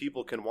so many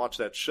people can watch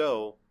that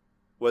show,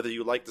 whether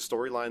you like the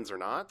storylines or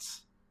not.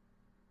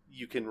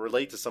 You can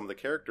relate to some of the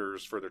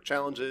characters for their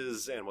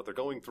challenges and what they're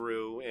going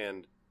through,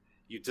 and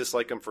you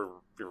dislike them for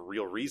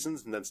real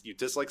reasons, and then you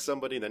dislike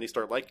somebody, and then you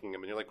start liking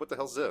them, and you're like, what the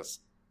hell's this?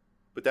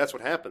 But that's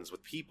what happens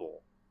with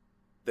people.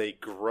 They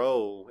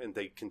grow, and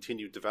they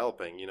continue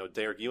developing.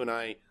 Derek, you and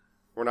I,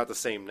 we're not the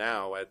same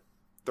now at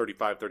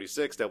 35,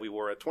 36 that we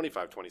were at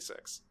 25,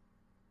 26.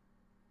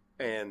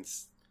 And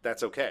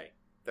that's okay.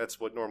 That's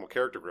what normal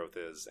character growth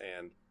is.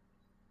 And,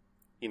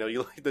 you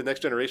look at the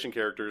Next Generation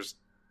characters,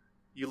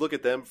 you look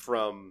at them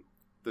from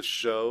the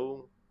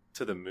show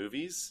to the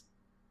movies,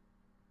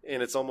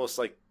 and it's almost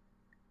like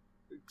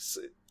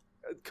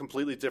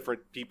completely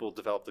different people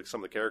developed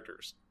some of the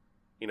characters.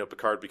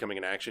 Picard becoming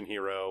an action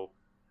hero,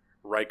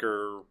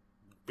 Riker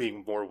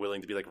being more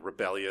willing to be like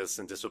rebellious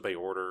and disobey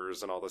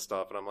orders and all this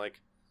stuff. And I'm like,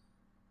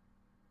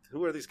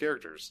 who are these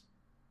characters?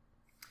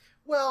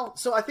 Well,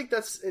 so I think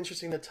that's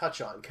interesting to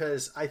touch on,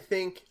 because I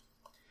think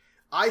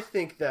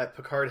that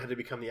Picard had to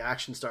become the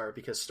action star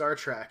because Star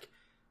Trek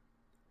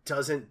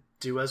doesn't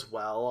do as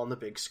well on the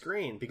big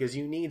screen, because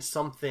you need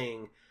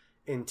something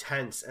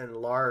intense and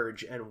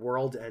large and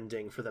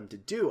world-ending for them to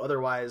do.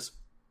 Otherwise,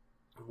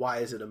 why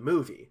is it a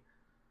movie,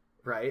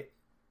 right?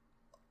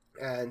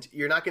 And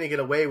you're not going to get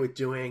away with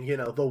doing,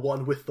 the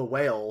one with the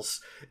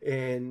whales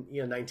in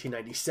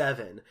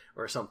 1997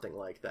 or something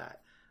like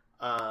that.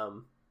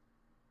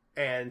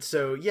 And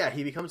so, yeah,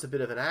 he becomes a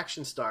bit of an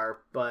action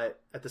star,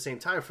 but at the same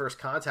time, First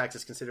Contact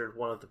is considered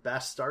one of the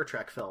best Star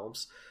Trek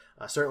films,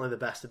 certainly the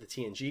best of the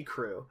TNG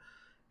crew.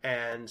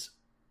 And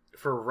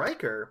for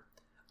Riker,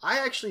 I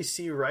actually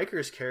see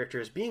Riker's character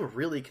as being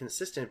really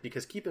consistent,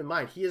 because keep in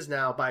mind, he is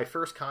now, by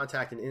First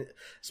Contact, and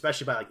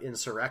especially by like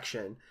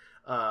Insurrection,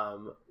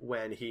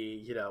 when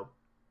he,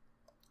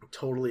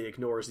 totally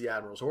ignores the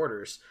Admiral's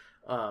orders.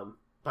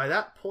 By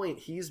that point,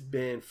 he's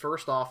been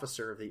first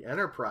officer of the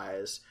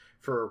Enterprise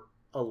for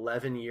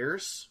 11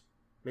 years,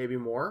 maybe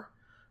more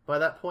by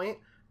that point,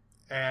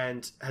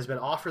 and has been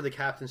offered the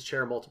captain's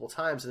chair multiple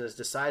times, and has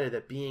decided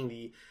that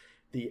being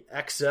the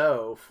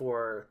XO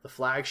for the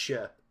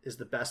flagship is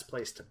the best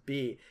place to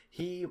be.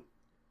 He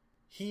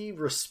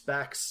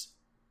respects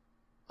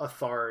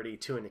authority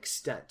to an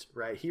extent,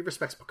 right? He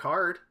respects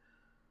Picard.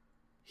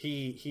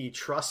 He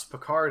trusts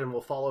Picard and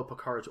will follow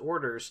Picard's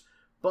orders,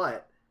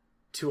 but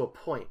to a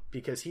point,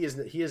 because he is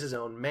his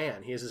own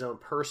man. He is his own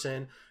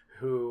person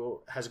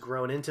who has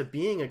grown into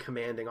being a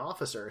commanding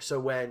officer. So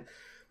when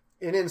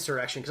in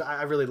Insurrection, because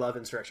I really love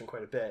Insurrection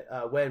quite a bit,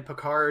 when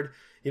Picard,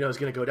 is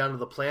going to go down to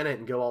the planet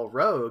and go all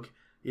rogue,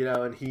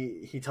 and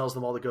he tells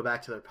them all to go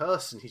back to their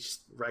posts, and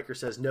Riker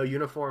says, no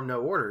uniform,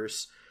 no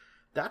orders.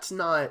 That's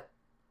not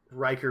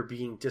Riker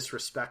being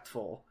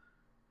disrespectful,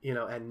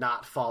 and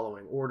not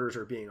following orders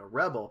or being a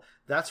rebel.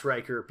 That's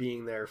Riker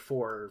being there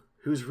for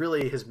who's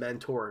really his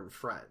mentor and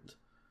friend.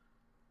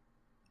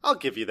 I'll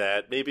give you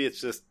that. Maybe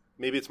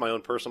it's my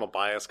own personal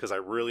bias, because I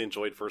really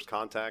enjoyed First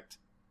Contact,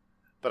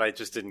 but I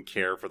just didn't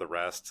care for the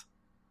rest.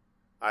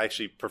 I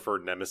actually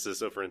preferred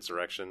Nemesis over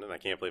Insurrection, and I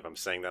can't believe I'm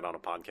saying that on a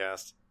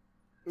podcast.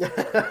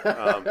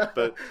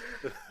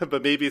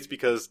 But maybe it's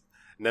because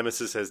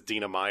Nemesis has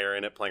Dina Meyer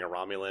in it playing a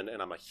Romulan,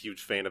 and I'm a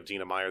huge fan of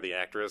Dina Meyer, the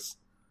actress.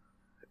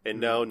 And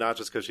no, not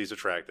just because she's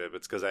attractive.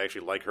 It's because I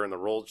actually like her in the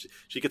role.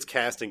 She gets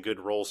cast in good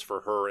roles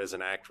for her as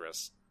an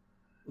actress.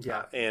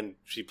 Yeah. And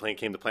she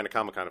came to Planet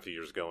Comic-Con a few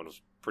years ago and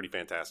was pretty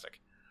fantastic.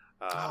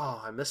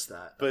 I missed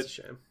that. That's a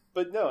shame.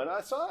 But no,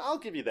 so I'll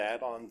give you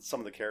that on some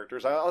of the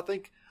characters. I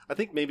think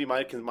maybe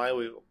my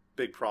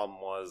big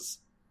problem was,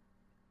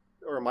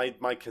 or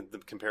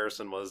the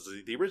comparison was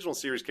the original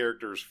series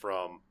characters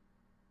from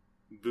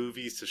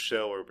movies to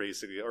show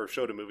or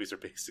show to movies are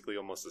basically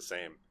almost the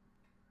same.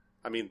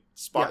 I mean,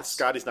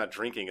 Scotty's not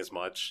drinking as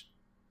much,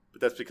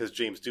 but that's because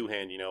James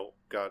Doohan,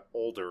 got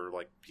older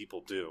like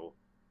people do.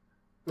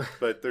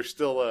 But there's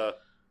still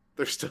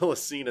a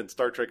scene in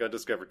Star Trek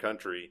Undiscovered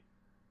Country.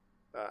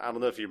 I don't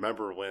know if you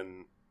remember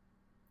when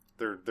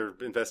they're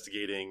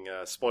investigating.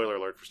 Spoiler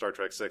alert for Star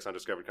Trek VI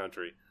Undiscovered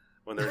Country,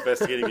 when they're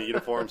investigating the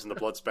uniforms and the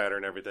blood spatter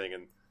and everything,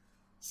 and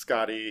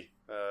Scotty,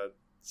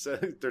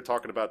 they're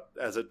talking about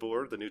Azet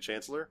Boer, the new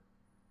Chancellor,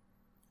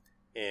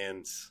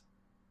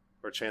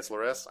 or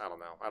Chancelloress. I don't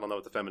know. I don't know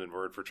what the feminine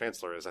word for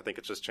Chancellor is. I think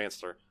it's just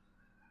Chancellor.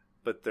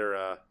 But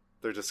they're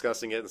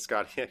discussing it, and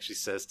Scotty actually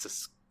says to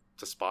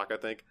Spock, I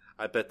think,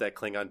 "I bet that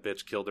Klingon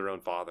bitch killed her own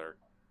father."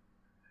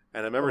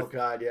 And I remember, oh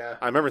God, yeah.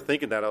 I remember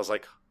thinking that. I was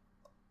like,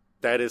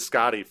 that is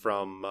Scotty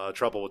from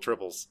Trouble with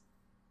Triples.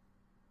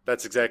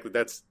 That's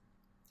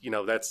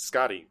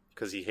Scotty,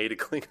 because he hated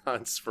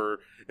Klingons for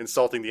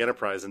insulting the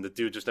Enterprise, and the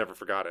dude just never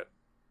forgot it.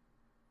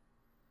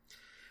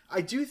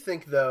 I do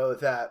think, though,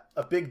 that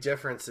a big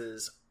difference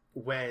is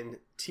when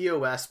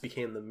TOS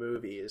became the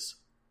movies,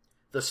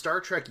 the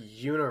Star Trek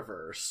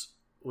universe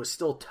was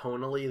still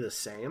tonally the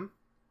same.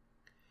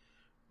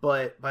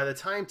 But by the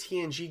time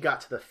TNG got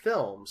to the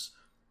films,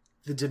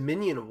 the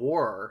Dominion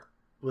War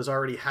was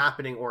already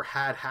happening or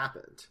had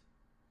happened.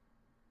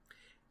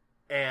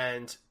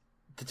 And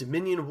the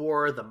Dominion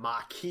War, the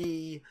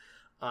Maquis,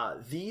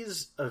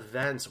 these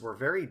events were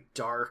very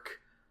dark,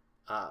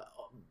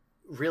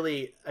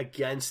 really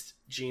against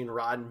Gene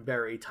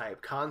Roddenberry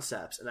type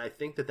concepts. And I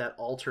think that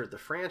altered the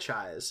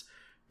franchise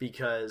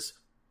because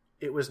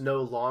it was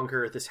no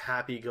longer this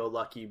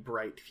happy-go-lucky,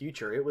 bright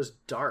future. It was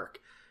dark.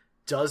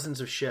 Dozens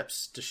of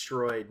ships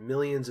destroyed,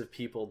 millions of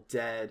people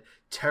dead,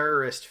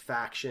 terrorist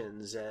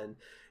factions, and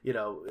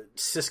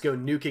Cisco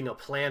nuking a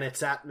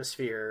planet's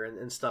atmosphere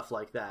and stuff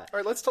like that. All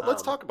right, let's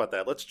talk about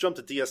that. Let's jump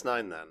to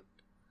DS9 then,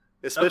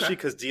 especially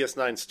because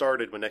DS9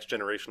 started when Next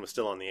Generation was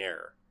still on the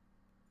air.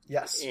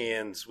 Yes,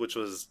 and which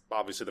was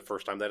obviously the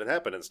first time that had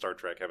happened in Star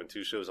Trek, having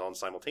two shows on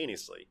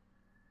simultaneously.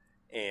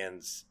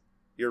 And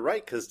you're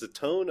right, because the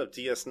tone of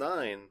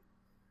DS9.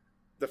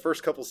 The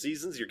first couple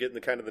seasons, you're getting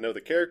to know the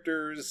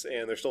characters,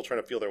 and they're still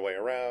trying to feel their way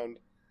around.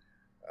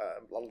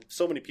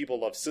 So many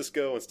people love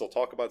Cisco and still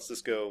talk about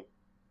Cisco.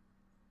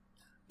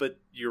 But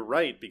you're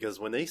right, because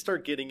when they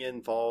start getting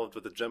involved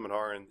with the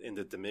Jem'Hadar in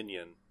the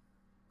Dominion,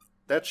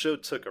 that show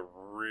took a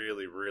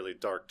really, really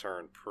dark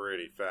turn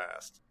pretty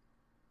fast.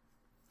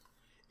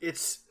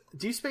 It's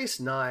Deep Space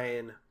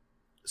Nine.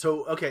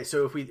 So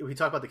if we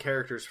talk about the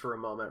characters for a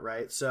moment,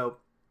 right? So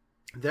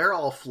they're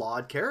all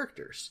flawed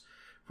characters,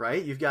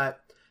 right? You've got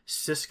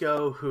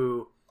Cisco,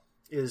 who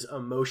is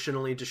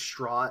emotionally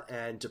distraught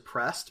and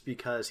depressed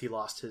because he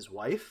lost his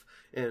wife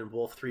in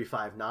Wolf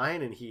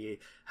 359, and he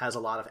has a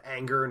lot of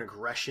anger and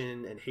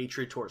aggression and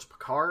hatred towards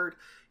Picard.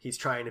 He's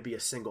trying to be a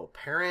single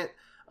parent.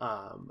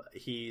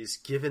 He's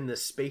given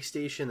this space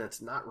station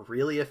that's not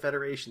really a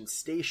Federation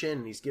station,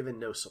 and he's given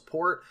no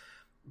support.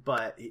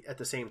 But at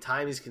the same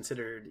time, he's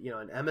considered,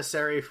 an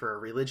emissary for a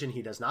religion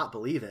he does not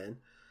believe in,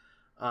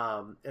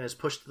 and is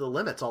pushed to the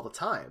limits all the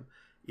time.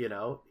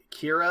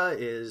 Kira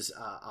is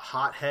a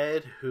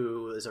hothead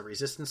who is a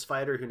resistance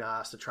fighter who now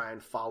has to try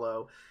and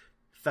follow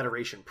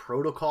Federation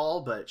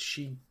protocol, but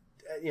she,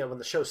 when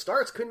the show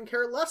starts, couldn't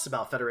care less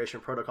about Federation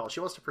protocol.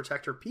 She wants to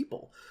protect her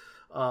people.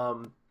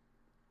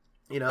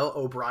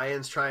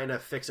 O'Brien's trying to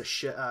fix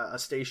a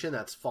station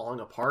that's falling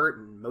apart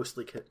and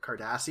mostly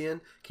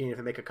Cardassian. Can't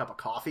even make a cup of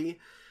coffee.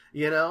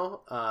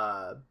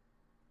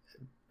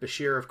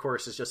 Bashir, of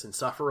course, is just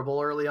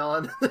insufferable early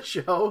on in the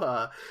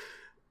show.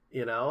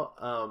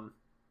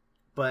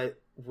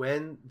 But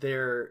when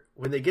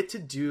they get to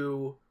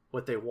do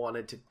what they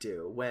wanted to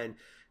do, when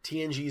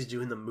TNG's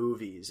doing the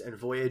movies and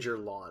Voyager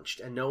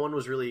launched and no one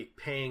was really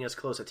paying as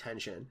close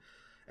attention,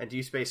 and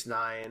Deep Space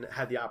Nine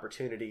had the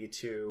opportunity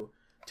to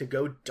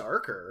go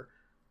darker,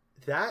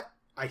 that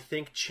I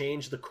think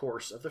changed the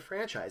course of the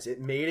franchise.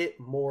 It made it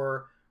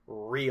more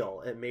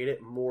real. It made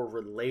it more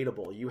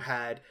relatable.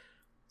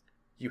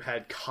 You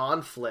had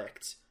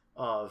conflict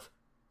of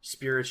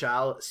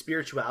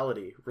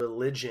spirituality,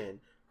 religion,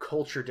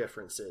 culture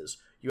differences.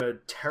 You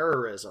had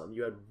terrorism.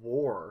 You had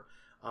war.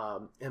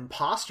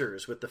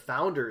 Imposters with the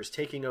founders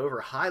taking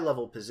over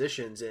high-level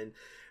positions in,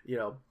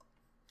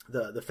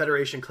 the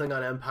Federation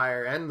Klingon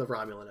Empire and the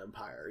Romulan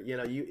Empire.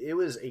 It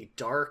was a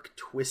dark,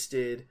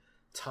 twisted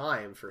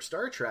time for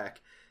Star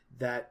Trek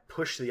that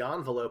pushed the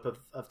envelope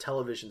of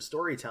television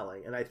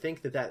storytelling. And I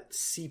think that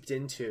seeped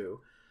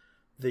into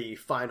the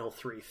final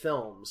three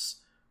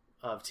films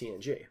of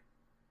TNG.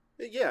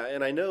 Yeah,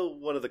 and I know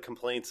one of the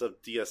complaints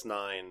of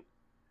DS9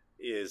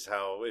 is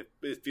how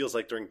it feels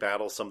like during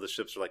battles some of the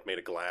ships are like made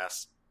of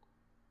glass.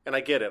 And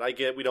I get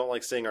it. We don't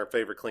like seeing our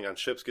favorite Klingon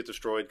ships get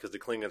destroyed because the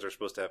Klingons are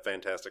supposed to have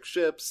fantastic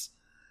ships.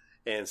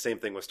 And same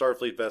thing with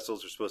Starfleet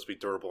vessels, are supposed to be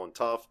durable and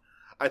tough.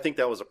 I think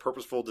that was a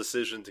purposeful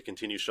decision to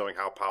continue showing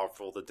how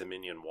powerful the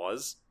Dominion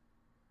was.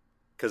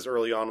 Because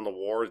early on in the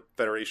war,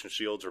 Federation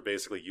shields were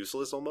basically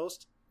useless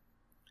almost.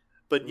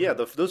 But yeah,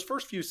 those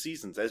first few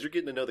seasons, as you're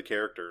getting to know the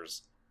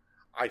characters,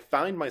 I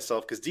find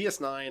myself, because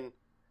DS9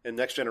 and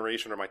Next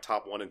Generation are my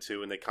top 1 and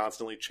 2, and they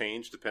constantly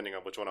change depending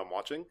on which one I'm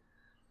watching.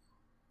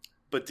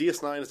 But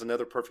DS9 is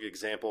another perfect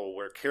example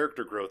where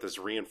character growth is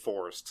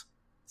reinforced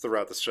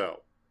throughout the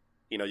show.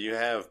 You know, you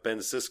have Ben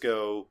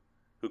Sisko,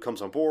 who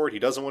comes on board. He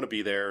doesn't want to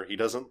be there. He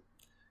doesn't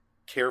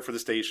care for the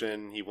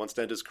station. He wants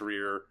to end his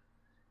career.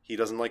 He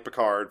doesn't like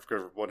Picard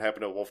for what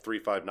happened to Wolf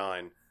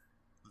 359.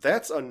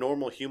 That's a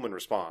normal human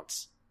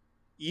response.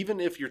 Even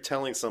if you're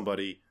telling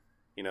somebody,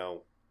 you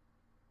know,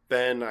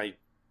 Ben,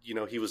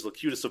 he was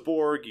Locutus of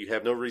Borg, you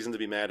have no reason to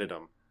be mad at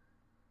him.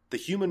 The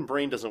human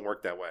brain doesn't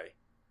work that way.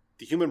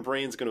 The human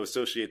brain's going to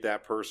associate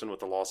that person with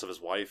the loss of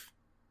his wife.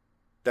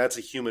 That's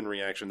a human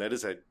reaction. That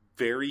is a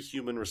very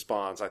human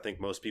response I think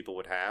most people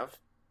would have.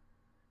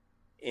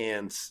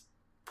 And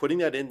putting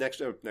that in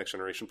Next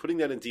Generation, putting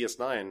that in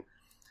DS9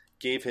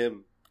 gave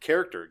him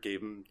character,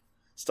 gave him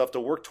stuff to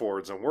work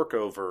towards and work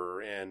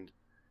over, and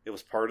it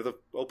was part of the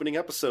opening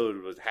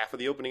episode. Half of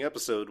the opening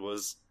episode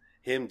was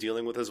him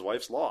dealing with his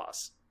wife's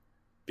loss,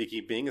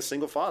 being a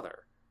single father.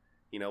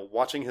 You know,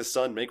 watching his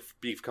son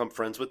become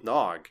friends with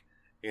Nog,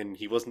 and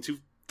he wasn't too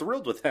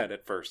thrilled with that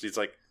at first. He's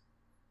like,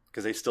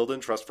 because they still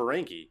didn't trust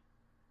Ferengi.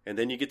 And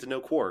then you get to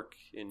know Quark,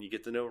 and you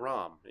get to know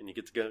Rom, and you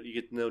get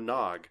to know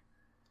Nog.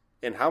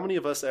 And how many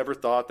of us ever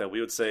thought that we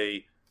would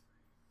say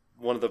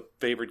one of the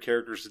favorite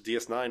characters of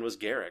DS9 was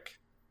Garrick?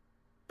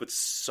 But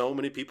so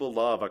many people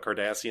love a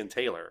Cardassian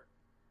Taylor.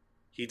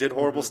 He did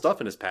horrible stuff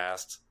in his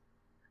past,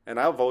 and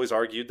I've always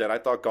argued that I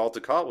thought Gul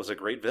Dukat was a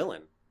great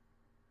villain.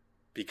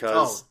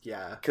 Because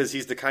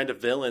he's the kind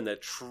of villain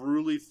that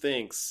truly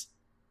thinks,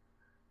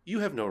 you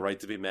have no right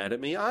to be mad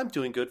at me. I'm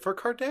doing good for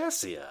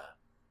Cardassia.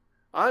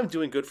 I'm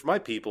doing good for my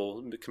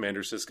people,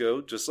 Commander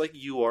Sisko, just like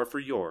you are for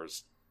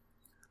yours.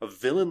 A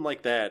villain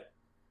like that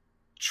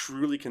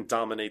truly can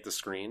dominate the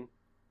screen.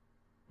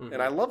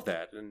 And I love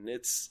that. And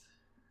it's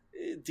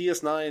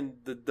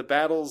DS9, the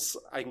battles,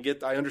 I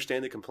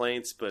understand the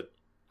complaints, but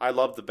I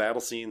love the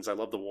battle scenes. I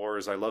love the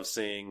wars. I love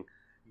seeing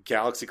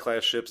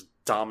Galaxy-class ships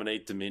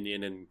dominate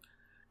Dominion and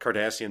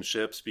Cardassian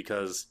ships,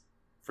 because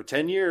for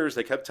 10 years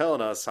they kept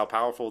telling us how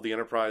powerful the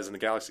Enterprise and the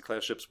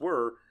Galaxy-class ships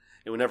were,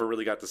 and we never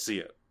really got to see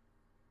it.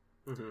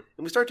 And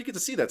we start to get to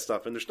see that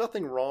stuff, and there's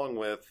nothing wrong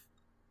with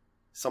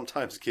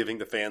sometimes giving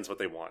the fans what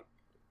they want.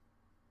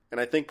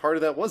 And I think part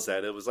of that was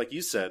that. It was like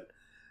you said,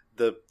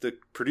 the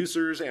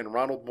producers and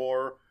Ronald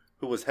Moore,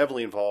 who was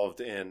heavily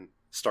involved in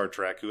Star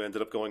Trek, who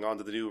ended up going on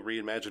to the new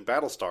reimagined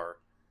Battlestar,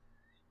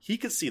 he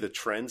could see the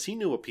trends. He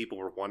knew what people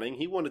were wanting.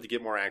 He wanted to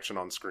get more action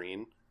on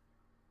screen.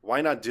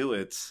 Why not do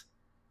it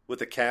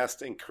with a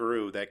cast and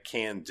crew that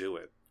can do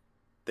it?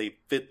 They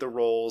fit the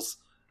roles.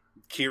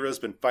 Kira's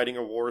been fighting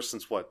a war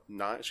since what,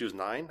 9? She was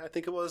 9, I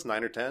think it was,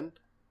 9 or 10.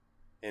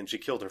 And she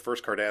killed her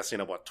first Cardassian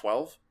at what,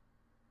 12?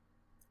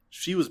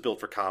 She was built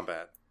for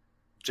combat.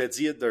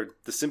 Jadzia,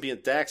 the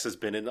symbiont Dax, has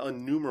been in an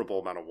innumerable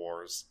amount of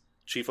wars.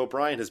 Chief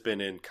O'Brien has been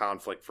in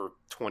conflict for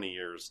 20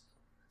 years.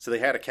 So they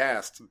had a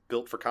cast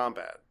built for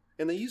combat.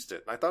 And they used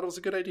it. I thought it was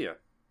a good idea.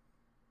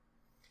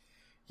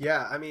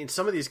 Yeah, I mean,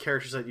 some of these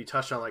characters that you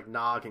touched on, like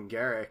Nog and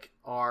Garrick,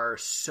 are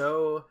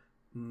so...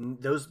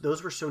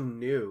 Those were so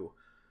new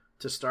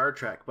to Star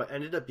Trek, but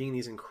ended up being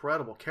these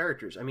incredible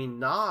characters. I mean,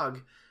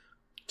 Nog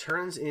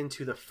turns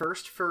into the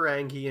first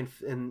Ferengi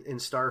in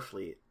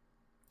Starfleet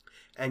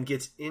and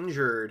gets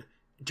injured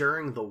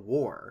during the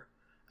war.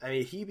 I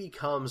mean, he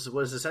becomes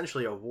what is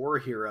essentially a war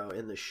hero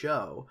in the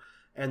show,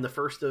 and the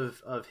first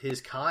of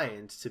his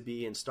kind to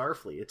be in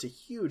Starfleet. It's a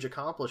huge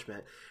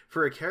accomplishment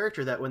for a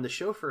character that, when the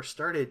show first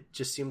started,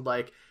 just seemed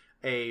like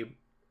a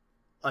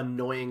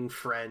annoying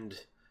friend,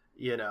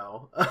 you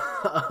know.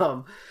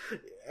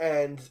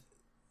 And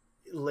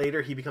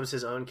later he becomes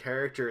his own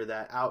character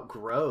that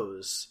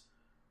outgrows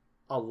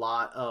a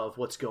lot of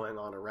what's going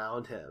on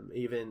around him,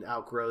 even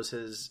outgrows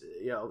his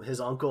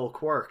uncle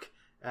Quark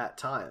at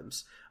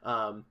times.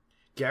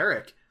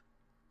 Garrick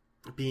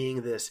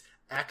being this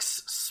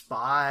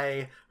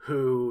ex-spy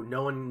who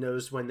no one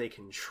knows when they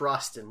can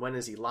trust, and when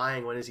is he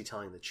lying, when is he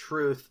telling the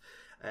truth,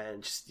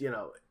 and just,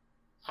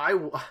 I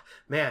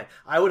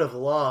would have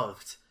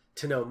loved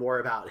to know more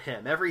about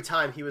him. Every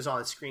time he was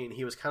on screen,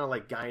 he was kind of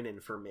like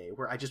Guinan for me,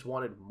 where I just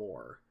wanted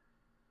more.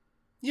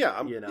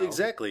 Yeah,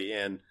 exactly.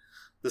 And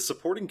the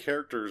supporting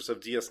characters of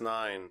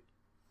DS9,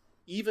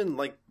 even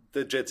like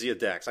the Jadzia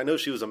Dax, I know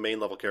she was a main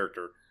level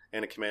character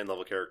and a command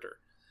level character,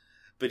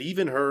 but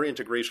even her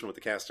integration with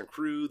the cast and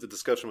crew, the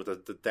discussion with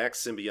the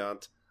Dax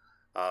symbiont,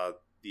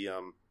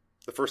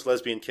 the first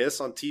lesbian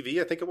kiss on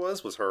TV, I think it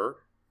was her.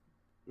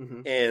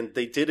 And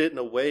they did it in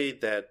a way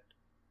that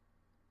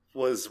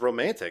was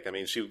romantic. I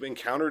mean, she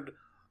encountered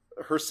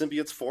her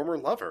symbiote's former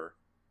lover.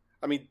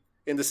 I mean,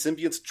 and the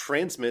symbiotes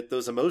transmit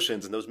those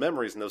emotions and those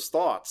memories and those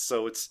thoughts.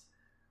 So it's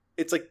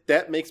like,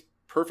 that makes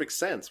perfect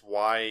sense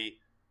why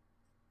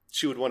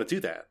she would want to do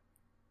that.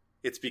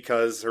 It's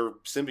because her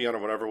symbiont or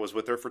whatever was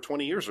with her for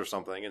 20 years or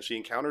something, and she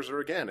encounters her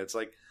again. It's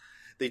like,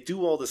 they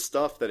do all this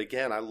stuff that,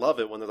 again, I love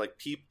it when they're like,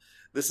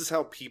 this is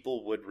how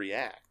people would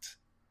react.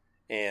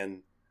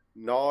 And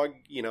Nog,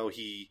 you know,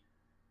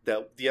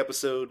 the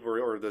episode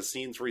or the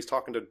scenes where he's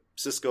talking to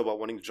Sisko about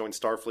wanting to join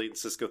Starfleet, and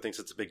Sisko thinks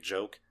it's a big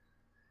joke.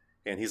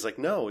 And he's like,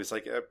 no, he's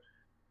like,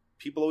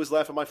 people always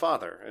laugh at my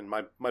father. And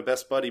my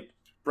best buddy,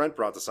 Brent,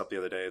 brought this up the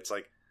other day. It's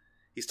like,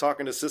 he's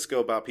talking to Sisko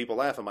about people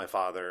laugh at my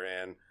father.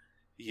 And,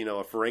 you know,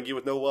 a Ferengi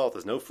with no wealth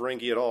is no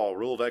Ferengi at all.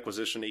 Rule of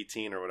acquisition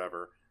 18 or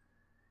whatever.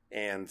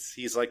 And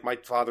he's like, my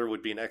father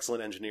would be an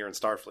excellent engineer in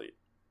Starfleet.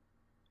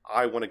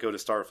 I want to go to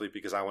Starfleet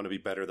because I want to be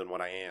better than what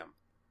I am.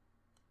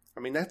 I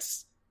mean,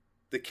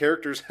 the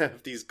characters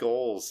have these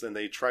goals and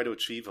they try to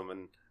achieve them.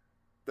 And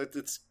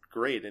it's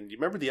great. And you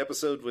remember the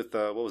episode with,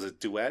 what was it,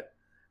 Duet?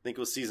 I think it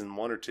was season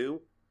 1 or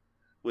 2,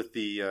 with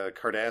the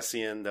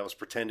Cardassian that was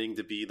pretending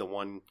to be the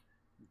one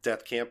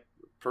death camp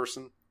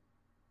person,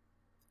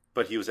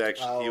 but he was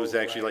actually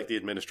right. Like the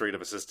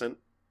administrative assistant.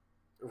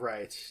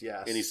 Right.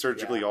 Yes. And he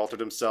surgically altered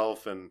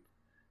himself, and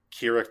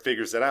Kira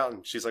figures it out,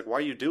 and she's like, "Why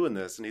are you doing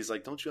this?" And he's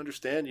like, "Don't you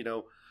understand? You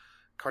know,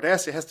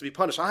 Cardassia has to be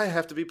punished. I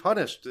have to be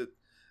punished.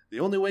 The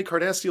only way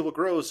Cardassia will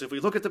grow is if we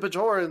look at the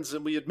Bajorans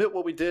and we admit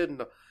what we did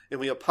and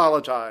we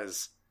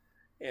apologize."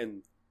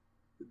 And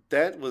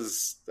that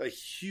was a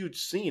huge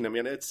scene. I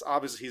mean, it's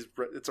obviously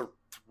it's a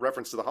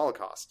reference to the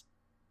Holocaust.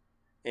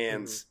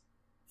 And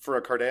for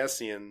a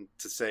Cardassian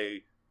to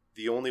say,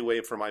 the only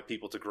way for my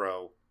people to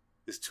grow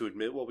is to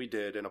admit what we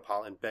did and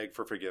beg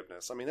for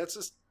forgiveness. I mean, that's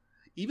just,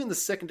 even the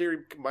secondary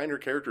minor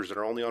characters that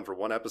are only on for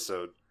one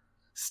episode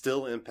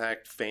still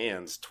impact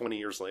fans 20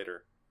 years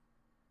later.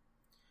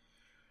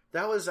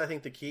 That was, I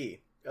think, the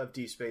key of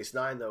Deep Space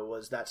Nine, though,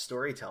 was that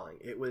storytelling.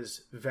 It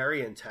was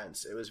very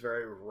intense. It was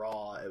very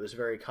raw. It was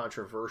very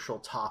controversial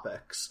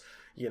topics.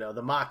 You know,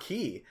 the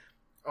Maquis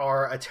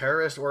are a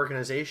terrorist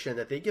organization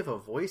that they give a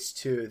voice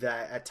to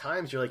that at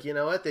times you're like, you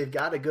know what, they've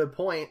got a good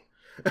point.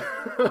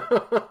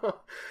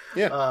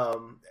 Yeah.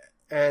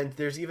 And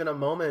there's even a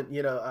moment,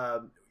 you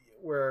know,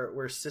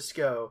 where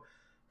Sisko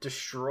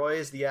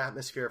destroys the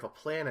atmosphere of a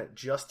planet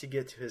just to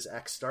get to his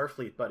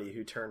ex-Starfleet buddy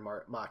who turned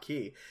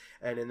Maquis.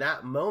 And in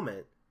that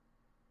moment,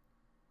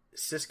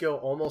 Sisko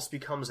almost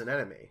becomes an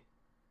enemy.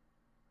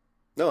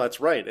 No, that's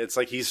right. It's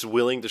like he's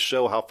willing to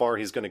show how far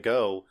he's going to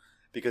go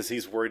because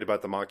he's worried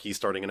about the Maquis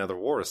starting another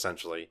war,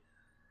 essentially.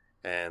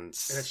 And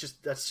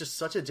that's just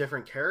such a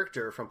different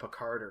character from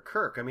Picard or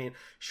Kirk. I mean,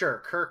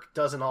 sure, Kirk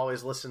doesn't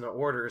always listen to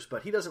orders,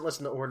 but he doesn't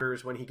listen to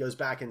orders when he goes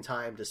back in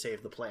time to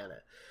save the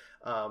planet.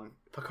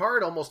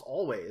 Picard almost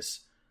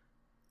always,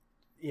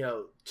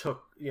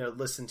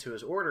 listened to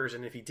his orders,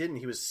 and if he didn't,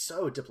 he was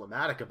so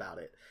diplomatic about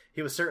it.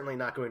 He was certainly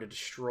not going to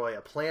destroy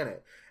a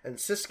planet. And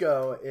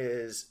Sisko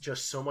is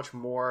just so much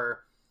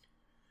more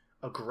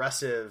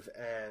aggressive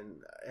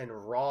and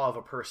raw of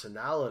a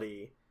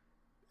personality.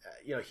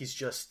 He's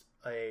just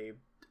a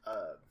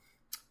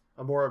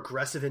more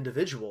aggressive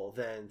individual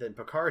than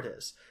Picard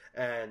is,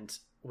 and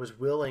was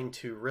willing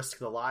to risk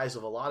the lives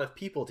of a lot of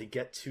people to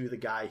get to the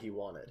guy he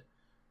wanted.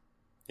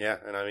 Yeah,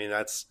 and I mean,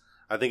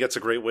 I think that's a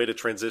great way to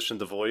transition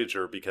to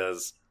Voyager,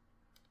 because,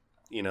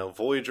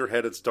 Voyager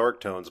had its dark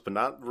tones, but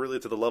not really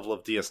to the level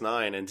of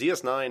DS9, and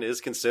DS9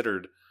 is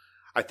considered,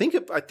 I think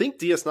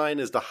DS9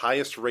 is the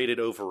highest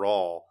rated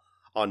overall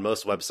on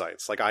most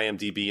websites, like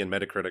IMDb and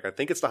Metacritic. I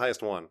think it's the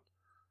highest one,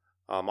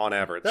 on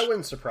average. That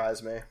wouldn't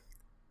surprise me.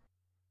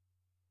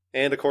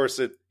 And of course,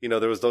 there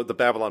was the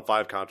Babylon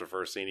 5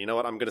 controversy, and you know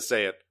what? I'm going to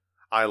say it.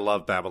 I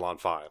love Babylon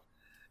 5.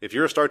 If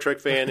you're a Star Trek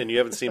fan and you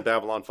haven't seen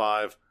Babylon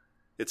 5,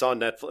 it's on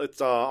Netflix.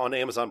 It's on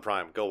Amazon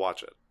Prime. Go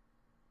watch it.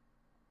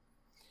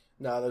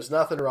 No, there's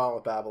nothing wrong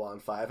with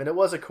Babylon 5, and it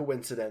was a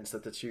coincidence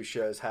that the two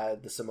shows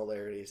had the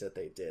similarities that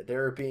they did. They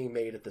were being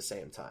made at the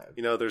same time.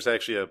 There's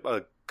actually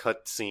a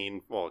cut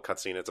scene. Well, a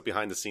cut scene. It's a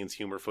behind-the-scenes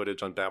humor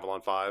footage on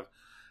Babylon 5.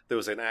 There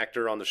was an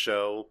actor on the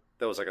show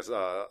that was like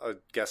a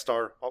guest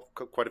star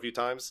quite a few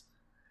times,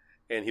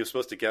 and he was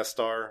supposed to guest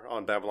star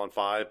on Babylon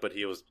 5, but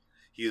he was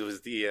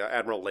the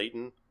Admiral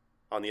Layton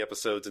on the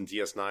episodes in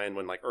DS9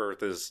 when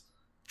Earth is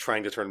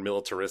trying to turn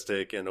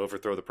militaristic and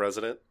overthrow the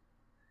president.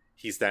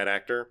 He's that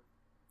actor.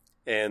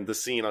 And the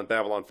scene on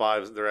Babylon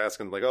 5, they're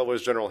asking oh,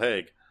 where's General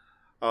Haig?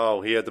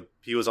 Oh,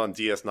 he was on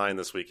DS9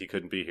 this week. He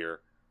couldn't be here.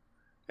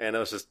 And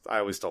I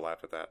always still laugh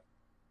at that,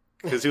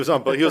 because he was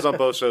on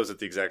both shows at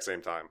the exact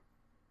same time.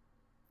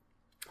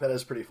 That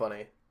is pretty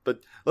funny. But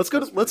let's go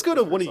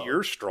to one of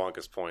your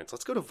strongest points.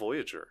 Let's go to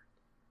Voyager.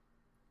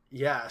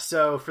 Yeah,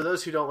 so for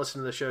those who don't listen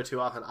to the show too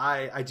often,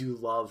 I do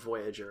love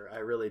Voyager. I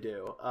really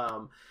do.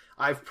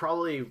 I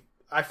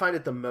find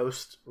it the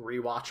most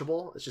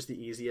rewatchable. It's just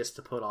the easiest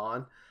to put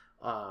on.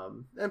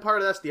 And part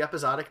of that's the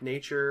episodic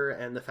nature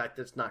and the fact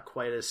that it's not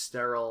quite as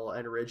sterile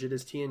and rigid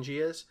as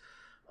TNG is.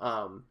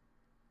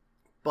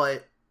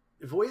 But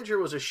Voyager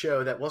was a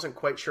show that wasn't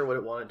quite sure what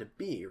it wanted to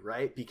be,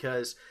 right?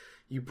 Because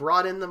you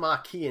brought in the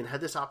Maquis and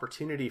had this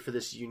opportunity for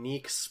this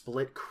unique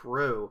split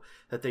crew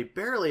that they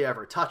barely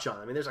ever touch on.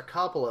 I mean, there's a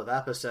couple of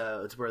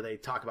episodes where they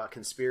talk about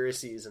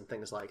conspiracies and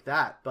things like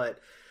that, but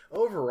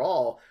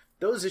overall,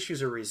 those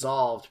issues are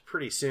resolved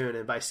pretty soon,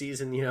 and by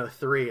season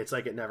 3, it's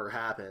like it never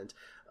happened.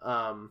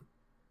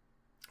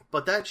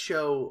 But that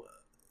show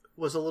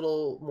was a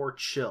little more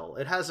chill.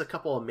 It has a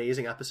couple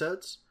amazing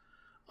episodes.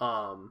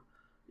 When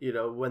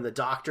the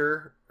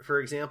Doctor, for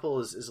example,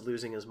 is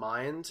losing his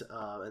mind,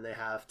 and they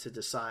have to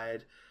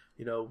decide,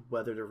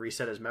 whether to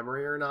reset his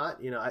memory or not.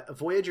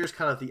 Voyager is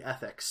kind of the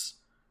ethics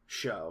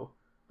show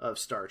of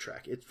Star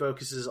Trek. It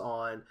focuses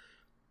on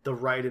the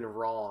right and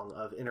wrong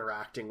of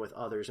interacting with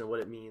others and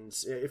what it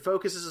means. It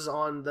focuses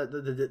on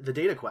the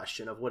data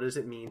question of what does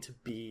it mean to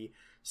be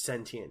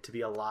sentient, to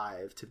be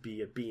alive, to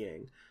be a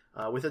being,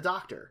 with a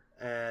doctor.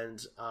 And,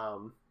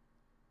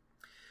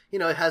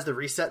 it has the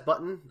reset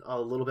button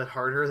a little bit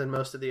harder than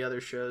most of the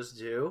other shows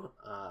do.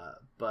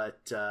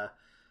 But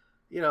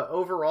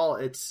overall,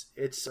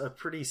 it's a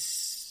pretty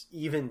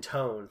even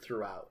tone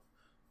throughout.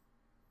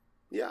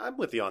 Yeah, I'm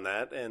with you on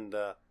that. And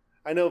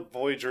I know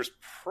Voyager's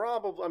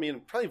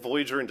probably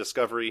Voyager and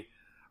Discovery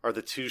are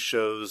the two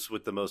shows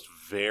with the most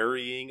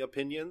varying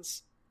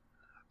opinions.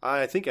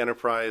 I think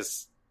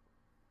Enterprise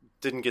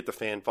didn't get the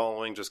fan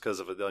following just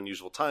because of the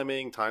unusual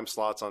time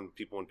slots on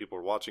people when people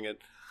were watching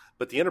it.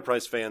 But the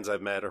Enterprise fans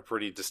I've met are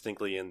pretty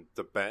distinctly in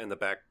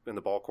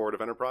the ball court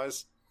of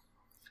Enterprise.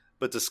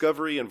 But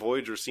Discovery and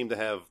Voyager seem to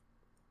have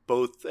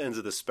both ends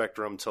of the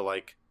spectrum to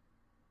like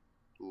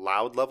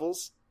loud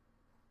levels.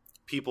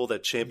 People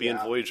that champion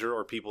Voyager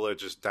or people that are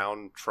just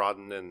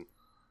downtrodden and,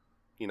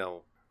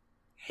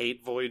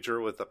 hate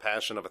Voyager with the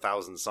passion of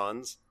 1,000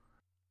 suns.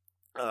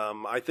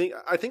 I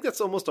think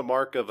that's almost a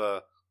mark of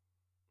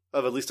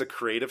at least a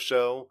creative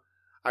show.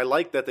 I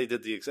like that they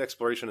did the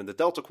exploration in the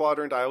Delta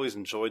Quadrant. I always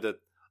enjoyed that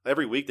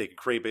every week they could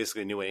create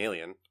basically a new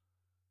alien.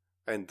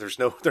 And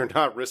they're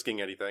not risking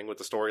anything with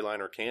the storyline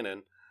or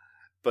canon.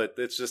 But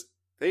it's just,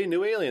 hey,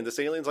 new alien, this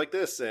alien's like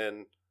this,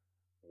 and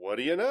what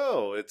do you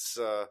know? It's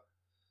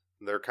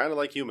they're kind of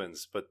like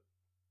humans, but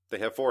they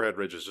have forehead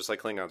ridges just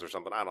like Klingons or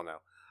something. I don't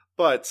know.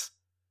 But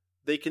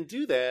they can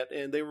do that,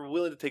 and they were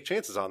willing to take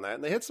chances on that.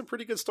 And they had some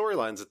pretty good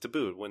storylines to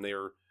boot when they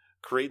were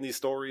creating these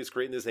stories,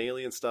 creating this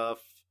alien stuff,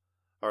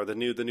 or the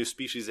new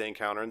species they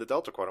encounter in the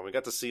Delta Quadrant. We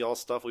got to see all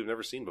stuff we've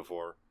never seen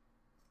before.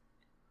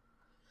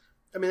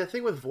 I mean, the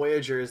thing with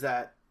Voyager is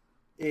that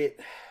the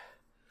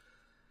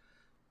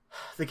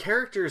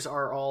characters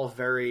are all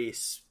very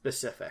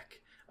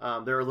specific.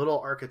 They're a little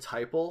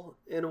archetypal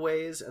in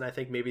ways, and I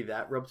think maybe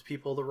that rubs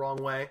people the wrong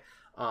way.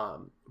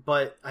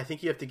 But I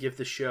think you have to give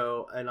the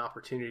show an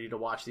opportunity to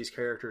watch these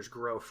characters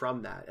grow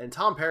from that. And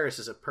Tom Paris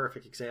is a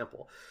perfect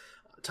example.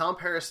 Tom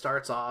Paris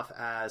starts off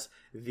as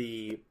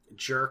the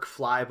jerk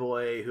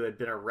flyboy who had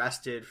been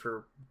arrested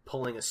for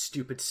pulling a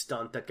stupid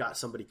stunt that got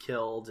somebody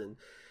killed and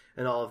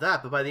all of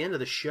that. But by the end of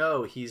the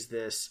show, he's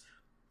this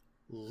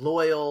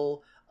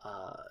loyal,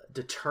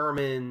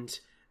 determined,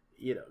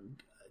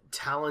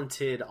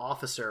 talented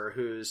officer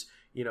who's,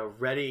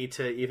 ready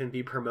to even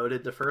be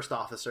promoted to first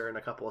officer in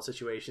a couple of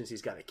situations.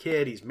 He's got a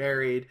kid, he's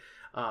married,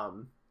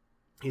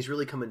 he's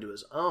really come into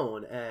his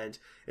own, and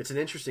it's an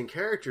interesting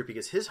character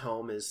because his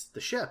home is the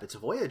ship. It's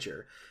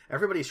Voyager.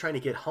 Everybody's trying to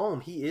get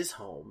home. He is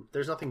home.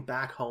 There's nothing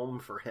back home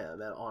for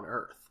him on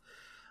Earth.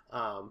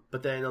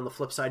 But then on the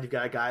flip side, you've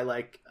got a guy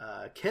like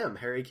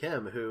Harry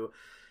Kim, who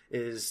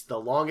is the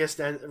longest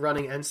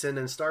running ensign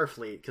in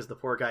Starfleet because the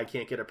poor guy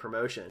can't get a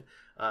promotion,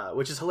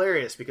 which is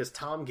hilarious because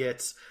Tom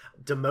gets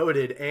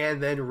demoted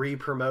and then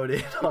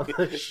re-promoted on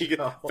the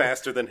show.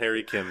 Faster than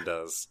Harry Kim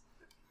does.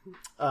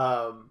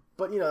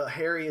 But,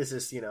 Harry is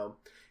this,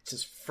 it's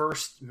his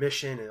first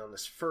mission and on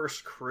this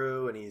first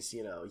crew, and he's,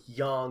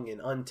 young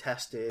and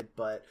untested,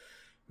 but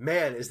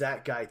man, is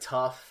that guy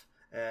tough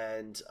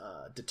and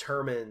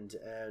determined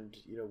and,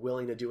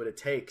 willing to do what it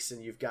takes.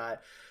 And you've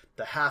got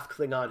the half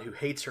Klingon who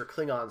hates her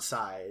Klingon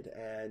side,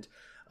 and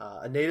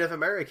a Native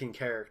American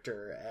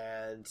character,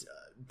 and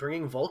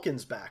bringing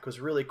Vulcans back was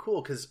really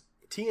cool because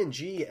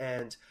TNG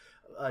and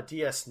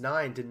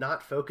DS9 did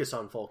not focus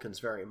on Vulcans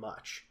very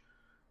much.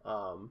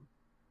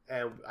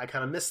 And I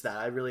kind of miss that.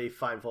 I really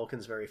find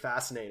Vulcans very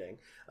fascinating,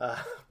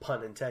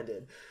 pun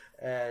intended.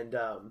 And,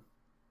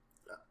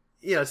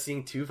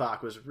 seeing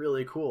Tuvok was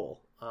really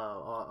cool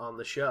on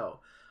the show.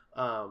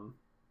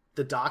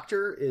 The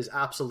Doctor is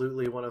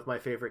absolutely one of my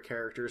favorite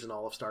characters in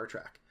all of Star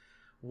Trek.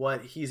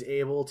 What he's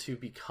able to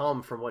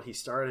become from what he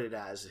started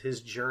as,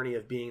 his journey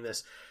of being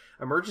this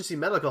emergency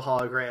medical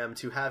hologram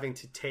to having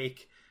to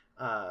take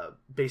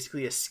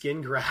basically a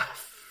skin graft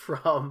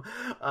from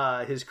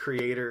his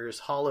creator's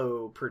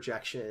holo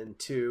projection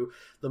to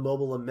the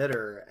mobile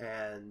emitter,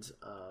 and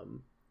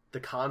the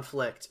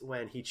conflict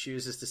when he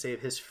chooses to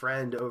save his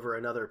friend over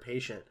another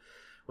patient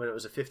when it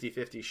was a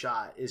 50-50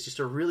 shot is just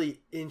a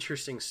really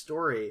interesting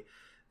story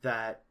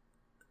that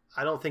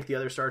I don't think the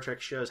other Star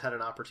Trek shows had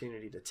an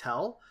opportunity to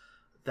tell.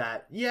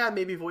 That,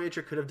 maybe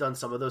Voyager could have done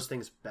some of those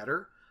things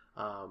better,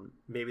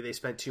 Maybe they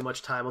spent too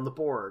much time on the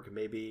Borg.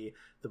 Maybe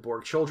the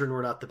Borg children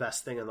were not the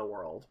best thing in the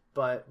world.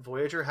 But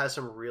Voyager has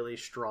some really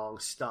strong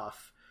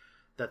stuff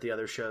that the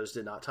other shows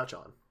did not touch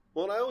on.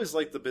 Well, and I always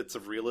liked the bits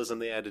of realism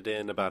they added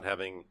in about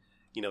having,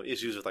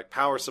 issues with like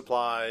power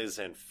supplies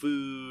and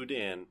food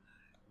and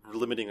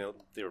limiting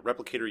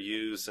replicator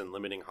use and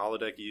limiting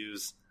holodeck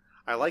use.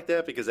 I like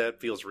that because that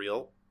feels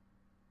real.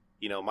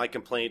 My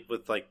complaint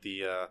with like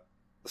the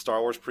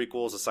Star Wars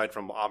prequels, aside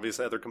from obvious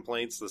other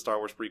complaints, the Star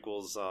Wars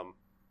prequels,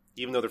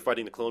 even though they're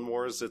fighting the Clone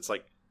Wars, it's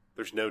like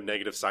there's no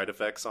negative side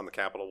effects on the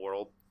capital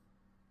world.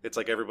 It's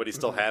like everybody's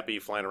still happy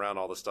flying around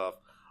all this stuff.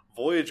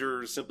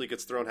 Voyager simply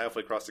gets thrown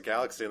halfway across the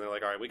galaxy, and they're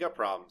like, all right, we got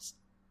problems.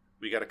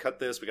 We got to cut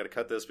this, we got to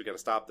cut this, we got to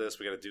stop this,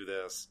 we got to do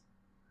this.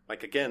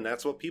 Like, again,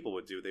 that's what people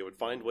would do. They would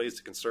find ways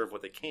to conserve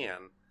what they can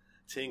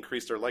to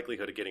increase their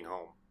likelihood of getting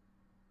home.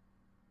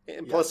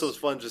 And plus, it was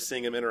fun just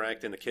seeing them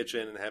interact in the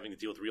kitchen and having to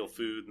deal with real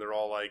food, and they're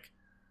all like,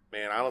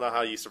 man, I don't know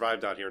how you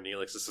survived out here,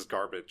 Neelix. This is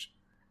garbage.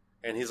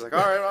 And he's like, all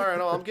right,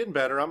 no, I'm getting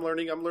better. I'm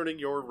learning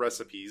your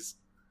recipes.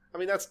 I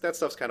mean, that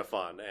stuff's kind of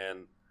fun.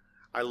 And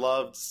I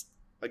loved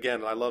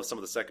some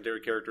of the secondary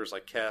characters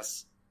like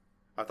Kes.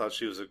 I thought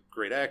she was a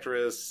great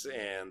actress,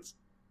 and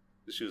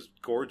she was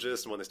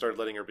gorgeous. And when they started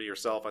letting her be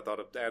herself, I thought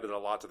it added a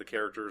lot to the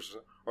characters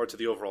or to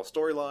the overall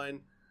storyline.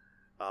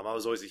 I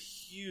was always a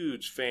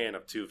huge fan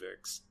of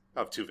Tuvok.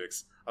 But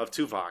Tuvix.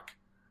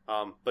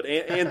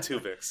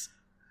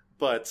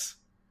 But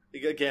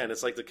again,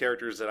 it's like the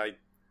characters that I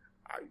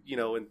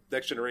in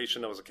Next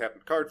Generation, I was a Captain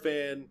Picard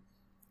fan.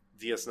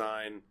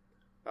 DS9,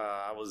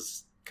 I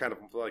was kind of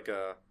like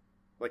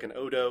an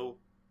Odo,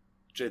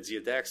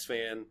 Jadzia Dax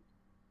fan.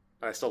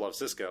 I still love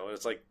Sisko, and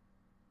it's like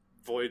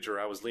Voyager.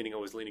 I was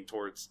always leaning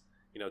towards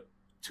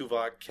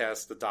Tuvok,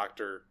 Kes, the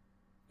Doctor,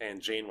 and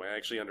Janeway. I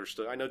actually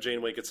understood. I know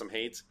Janeway gets some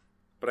hate,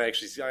 but I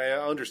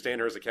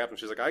understand her as a captain.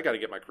 She's like, I got to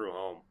get my crew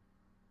home,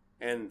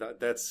 and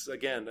that's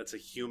a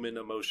human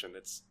emotion.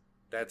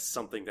 That's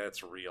something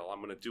that's real.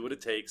 I'm going to do what it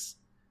takes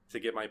to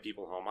get my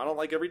people home. I don't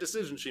like every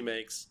decision she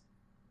makes,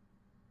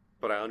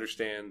 but I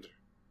understand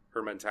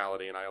her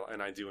mentality,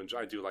 and I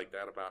do like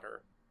that about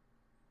her.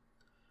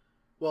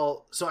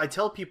 Well, so I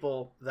tell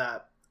people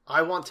that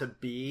I want to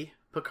be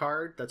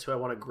Picard. That's who I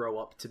want to grow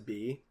up to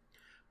be.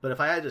 But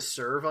if I had to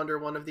serve under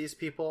one of these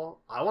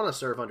people, I want to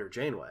serve under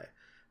Janeway.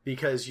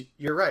 Because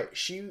you're right,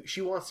 she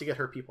wants to get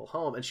her people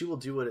home, and she will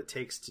do what it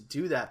takes to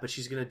do that, but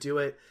she's going to do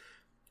it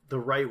the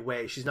right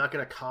way. She's not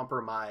going to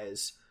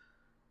compromise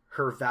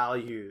her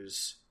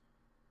values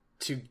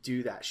to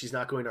do that. She's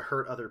not going to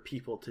hurt other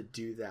people to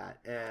do that.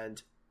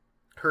 And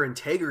her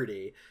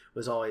integrity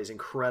was always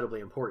incredibly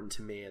important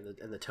to me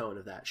in the tone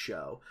of that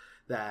show.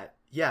 That,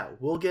 yeah,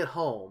 we'll get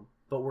home,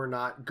 but we're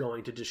not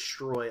going to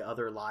destroy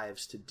other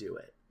lives to do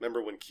it.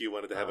 Remember when Q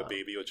wanted to have a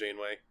baby with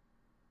Janeway?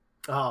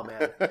 Oh,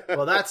 man.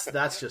 Well, that's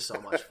just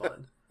so much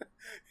fun.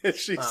 And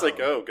she's like,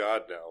 oh,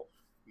 God, no.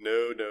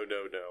 No.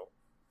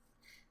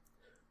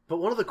 But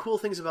one of the cool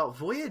things about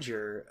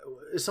Voyager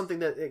is something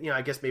that,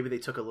 I guess maybe they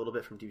took a little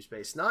bit from Deep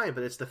Space Nine,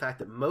 but it's the fact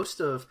that most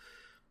of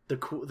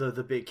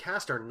the big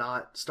cast are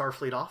not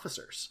Starfleet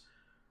officers,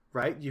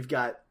 right? You've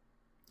got,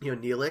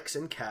 Neelix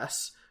and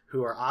Kes,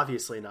 who are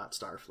obviously not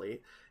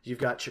Starfleet. You've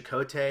got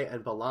Chakotay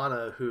and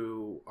B'Elanna,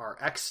 who are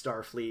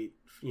ex-Starfleet,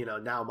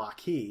 now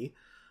Maquis.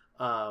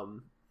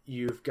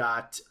 You've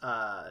got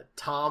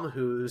Tom,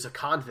 who's a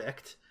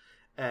convict,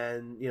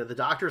 and the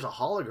Doctor's a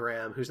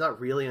hologram who's not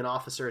really an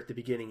officer at the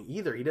beginning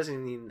either. He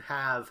doesn't even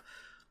have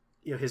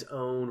his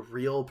own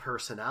real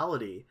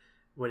personality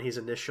when he's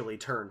initially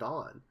turned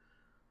on.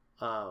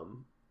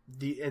 And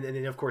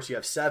then of course you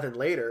have Seven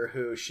later,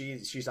 who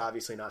she's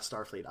obviously not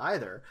Starfleet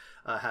either,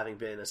 having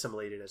been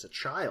assimilated as a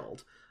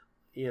child.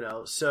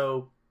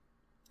 So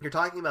you're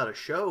talking about a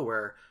show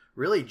where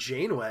really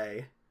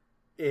Janeway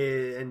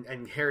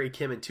and Harry,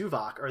 Kim, and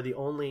Tuvok are the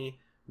only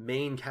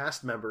main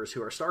cast members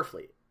who are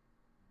Starfleet.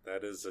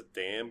 That is a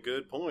damn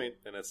good point,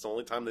 and it's the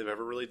only time they've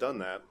ever really done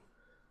that.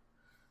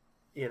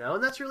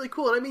 And that's really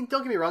cool. And I mean,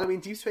 don't get me wrong. I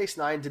mean, Deep Space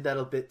Nine did that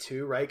a bit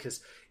too, right?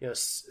 Because,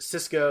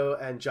 Sisko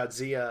and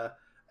Jadzia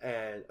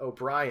and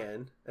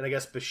O'Brien, and I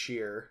guess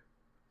Bashir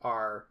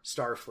are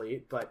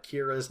Starfleet, but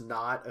Kira's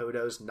not,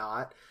 Odo's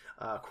not,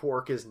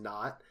 Quark is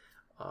not.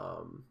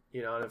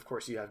 And of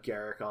course you have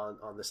Garrick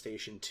on the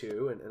station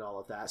too, and all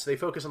of that. So they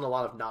focus on a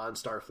lot of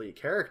non-Starfleet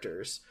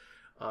characters.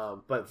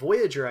 But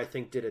Voyager, I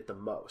think, did it the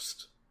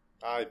most.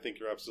 I think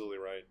you're absolutely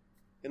right.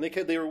 And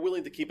they were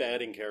willing to keep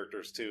adding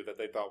characters, too, that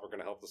they thought were going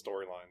to help the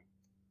storyline.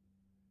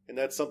 And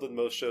that's something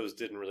most shows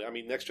didn't really... I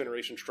mean, Next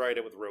Generation tried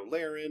it with Ro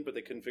Laren, but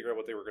they couldn't figure out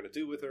what they were going to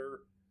do with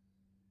her.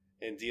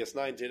 And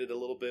DS9 did it a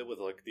little bit with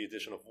the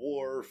addition of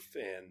Worf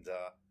and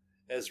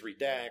Ezri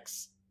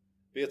Dax.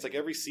 But it's like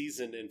every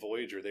season in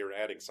Voyager, they were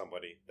adding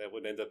somebody that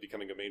would end up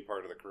becoming a main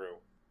part of the crew.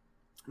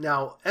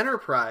 Now,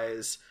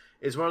 Enterprise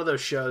is one of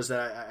those shows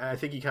that I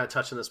think you kind of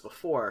touched on this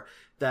before,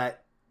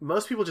 that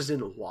most people just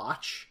didn't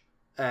watch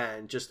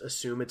and just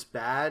assume it's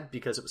bad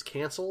because it was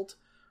canceled.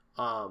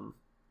 But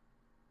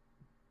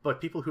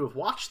people who have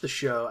watched the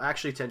show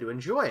actually tend to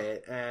enjoy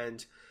it,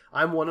 and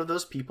I'm one of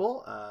those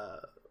people.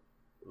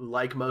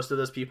 like most of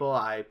those people,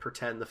 I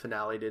pretend the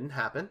finale didn't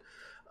happen.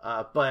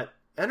 But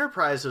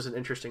Enterprise was an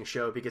interesting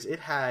show because it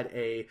had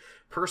a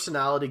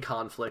personality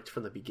conflict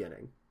from the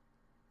beginning,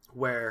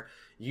 where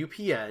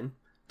UPN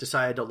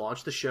decided to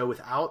launch the show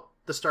without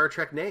the Star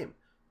Trek name.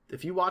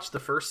 If you watch the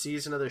first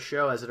season of the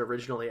show as it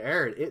originally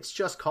aired, it's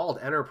just called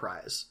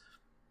Enterprise.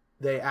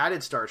 They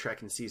added Star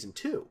Trek in season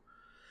 2,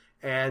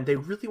 and they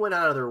really went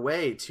out of their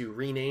way to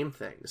rename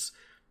things.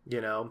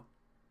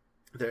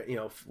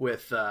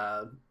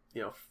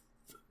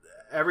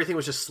 Everything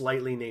was just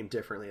slightly named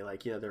differently,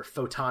 like, their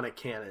photonic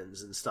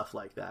cannons and stuff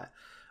like that.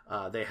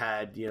 They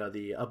had,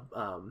 the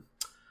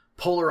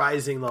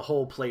polarizing the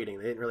whole plating.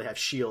 They didn't really have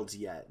shields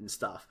yet and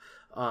stuff.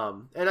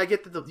 And I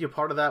get that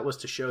part of that was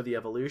to show the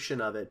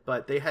evolution of it,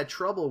 but they had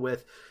trouble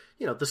with,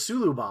 the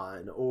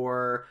Suluban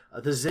or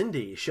the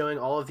Xindi, showing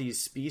all of these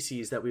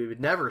species that we would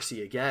never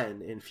see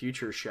again in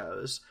future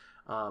shows.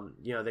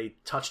 They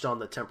touched on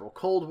the temporal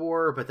Cold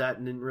War, but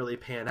that didn't really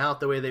pan out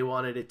the way they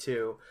wanted it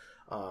to.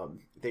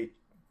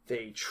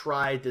 They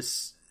tried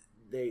this.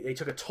 They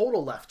took a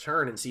total left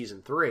turn in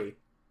season 3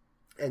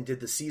 and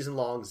did the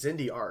season-long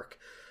Xindi arc,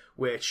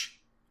 which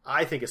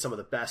I think is some of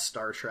the best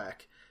Star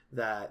Trek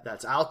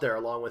that's out there,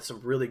 along with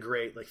some really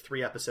great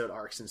 3-episode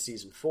arcs in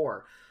season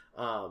 4.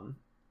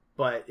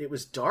 But it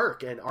was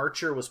dark, and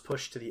Archer was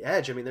pushed to the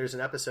edge. I mean, there's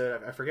an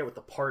episode, I forget what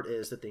the part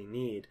is that they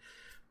need,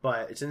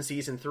 but it's in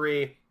season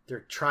 3. They're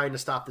trying to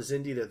stop the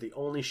Xindi. They're the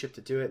only ship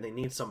to do it, and they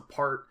need some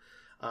part,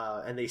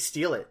 and they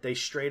steal it. They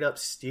straight up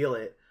steal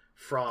it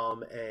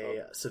from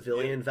a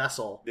civilian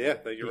vessel. Yeah,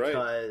 you're right.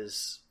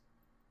 Because,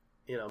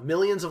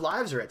 millions of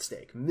lives are at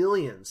stake.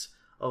 Millions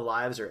of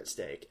lives are at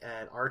stake.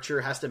 And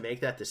Archer has to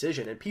make that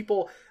decision. And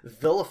people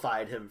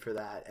vilified him for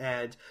that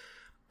and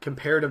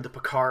compared him to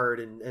Picard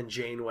and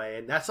Janeway.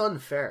 And that's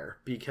unfair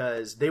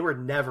because they were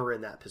never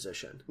in that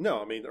position.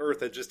 No, I mean,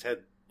 Earth had just had,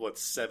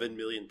 7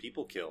 million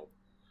people killed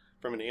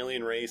from an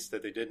alien race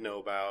that they didn't know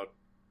about.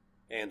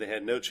 And they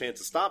had no chance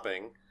of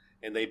stopping.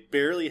 And they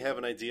barely have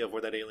an idea of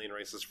where that alien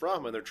race is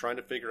from, and they're trying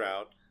to figure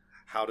out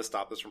how to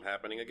stop this from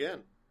happening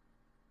again.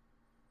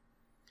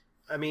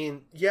 I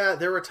mean, yeah,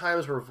 there were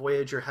times where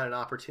Voyager had an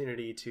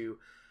opportunity to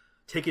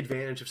take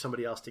advantage of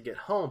somebody else to get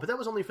home, but that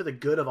was only for the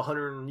good of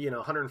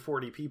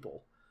 140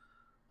 people.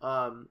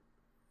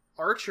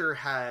 Archer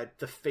had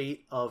the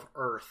fate of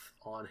Earth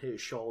on his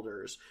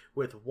shoulders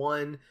with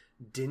one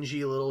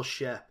dingy little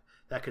ship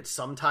that could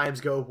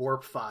sometimes go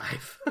warp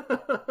 5.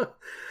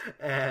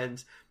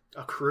 And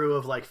a crew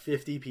of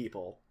 50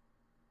 people.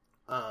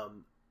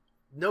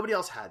 Nobody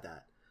else had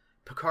that.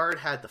 Picard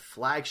had the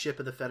flagship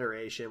of the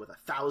Federation with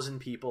 1,000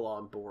 people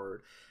on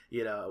board,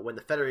 when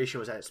the Federation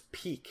was at its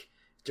peak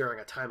during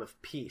a time of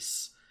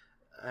peace.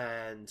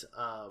 And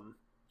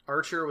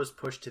Archer was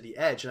pushed to the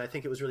edge, and I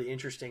think it was really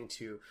interesting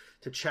to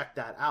check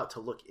that out, to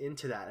look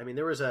into that. I mean,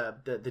 there was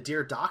the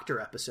Dear Doctor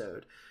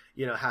episode,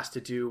 has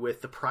to do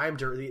with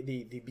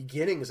the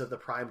beginnings of the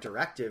Prime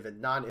Directive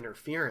and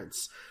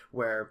non-interference,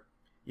 where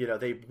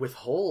they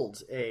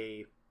withhold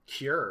a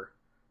cure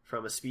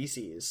from a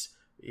species,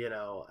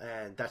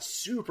 and that's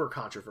super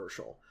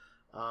controversial.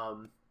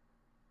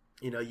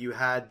 You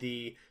had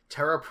the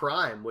Terra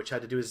Prime, which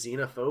had to do with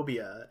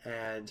xenophobia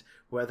and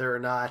whether or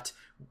not,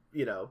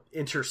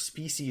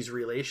 interspecies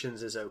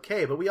relations is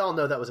okay. But we all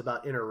know that was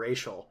about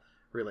interracial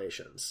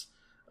relations.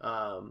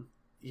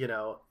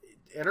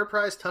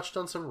 Enterprise touched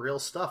on some real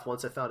stuff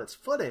once it found its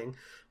footing,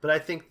 but I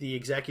think the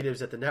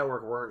executives at the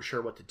network weren't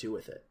sure what to do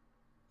with it.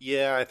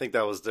 Yeah, I think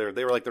that was they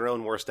were like their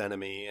own worst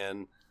enemy,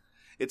 and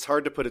it's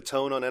hard to put a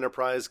tone on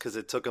Enterprise because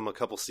it took them a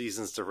couple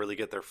seasons to really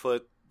get their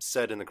foot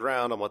set in the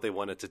ground on what they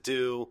wanted to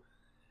do,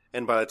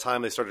 and by the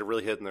time they started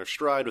really hitting their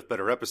stride with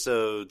better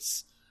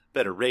episodes,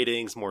 better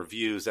ratings, more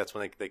views, that's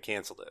when they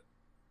canceled it.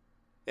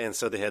 And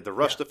so they had to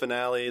rush the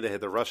finale, they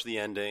had to rush the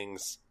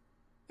endings,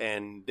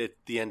 and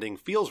the ending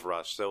feels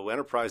rushed. So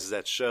Enterprise is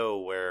that show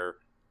where,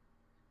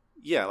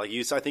 yeah,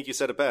 I think you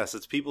said it best,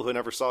 it's people who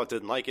never saw it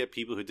didn't like it,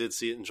 people who did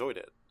see it enjoyed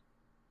it.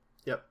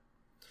 Yep.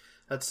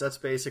 That's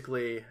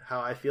basically how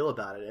I feel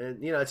about it.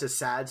 And, it's a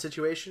sad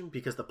situation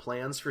because the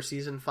plans for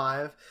season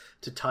 5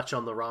 to touch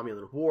on the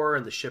Romulan War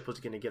and the ship was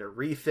going to get a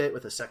refit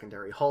with a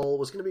secondary hull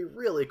was going to be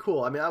really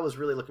cool. I mean, I was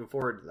really looking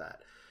forward to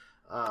that.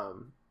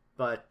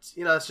 But,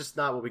 that's just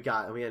not what we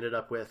got. And we ended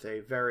up with a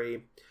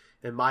very,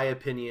 in my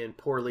opinion,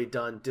 poorly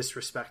done,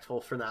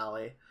 disrespectful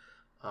finale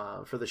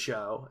for the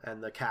show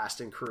and the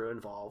cast and crew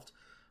involved.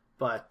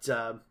 But,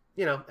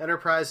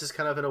 Enterprise is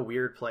kind of in a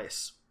weird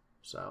place.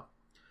 So...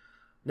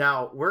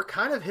 Now, we're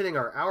kind of hitting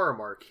our hour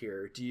mark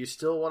here. Do you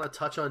still want to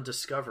touch on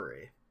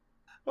Discovery?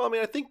 Well, I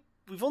mean, I think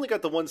we've only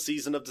got the one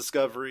season of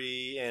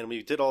Discovery, and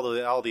we did all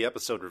the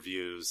episode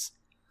reviews.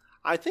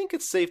 I think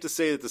it's safe to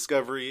say that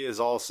Discovery is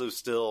also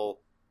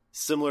still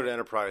similar to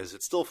Enterprise.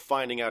 It's still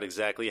finding out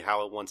exactly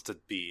how it wants to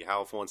be,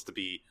 how it wants to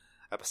be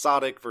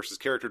episodic versus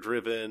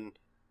character-driven,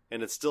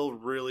 and it's still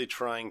really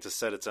trying to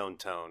set its own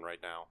tone right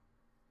now.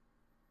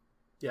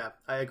 Yeah,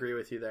 I agree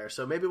with you there.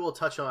 So maybe we'll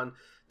touch on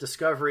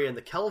Discovery and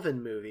the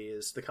Kelvin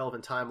movies, the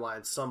Kelvin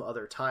timeline, some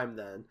other time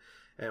then,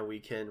 and we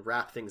can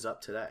wrap things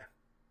up today.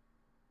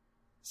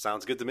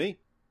 Sounds good to me.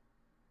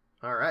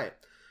 All right.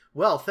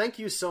 Well, thank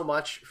you so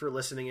much for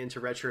listening in to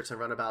Red Shirts and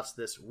Runabouts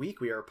this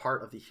week. We are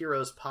part of the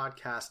Heroes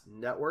Podcast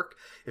Network.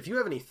 If you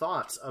have any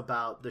thoughts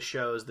about the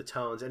shows, the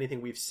tones,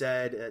 anything we've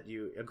said that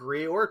you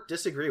agree or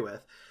disagree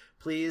with,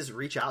 please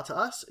reach out to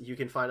us. You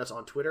can find us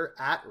on Twitter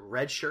at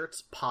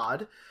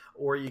RedShirtsPod,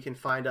 or you can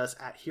find us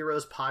at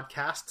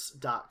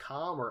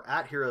heroespodcasts.com or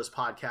at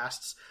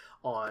heroespodcasts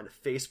on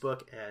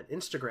Facebook and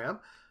Instagram.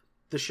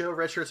 The show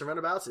Red Shirts and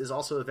Runabouts is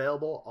also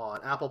available on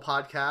Apple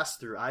Podcasts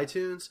through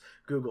iTunes,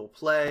 Google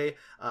Play,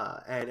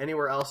 and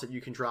anywhere else that you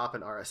can drop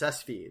an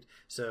RSS feed.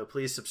 So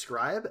please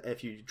subscribe.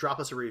 If you drop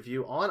us a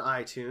review on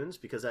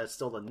iTunes, because that's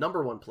still the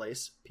number one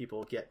place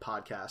people get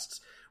podcasts,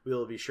 we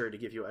will be sure to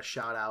give you a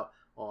shout out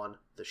on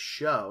the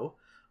show.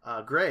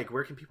 Greg,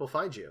 where can people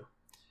find you?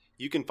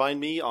 You can find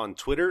me on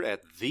Twitter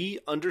at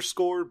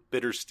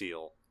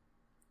 _Bittersteel.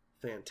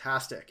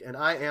 Fantastic. And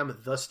I am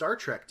the Star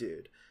Trek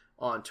Dude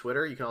on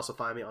Twitter. You can also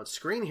find me on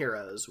Screen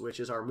Heroes, which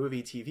is our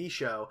movie TV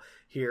show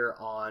here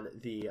on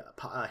the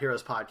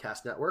Heroes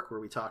Podcast Network, where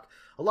we talk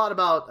a lot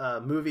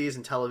about movies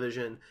and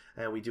television,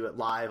 and we do it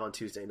live on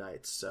Tuesday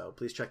nights. So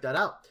please check that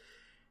out.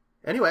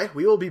 Anyway,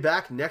 we will be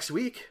back next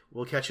week.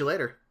 We'll catch you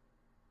later.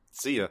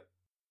 See ya.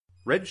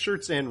 Red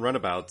Shirts and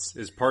Runabouts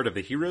is part of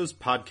the Heroes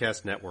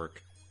Podcast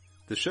Network.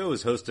 The show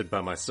is hosted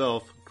by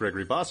myself,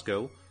 Gregory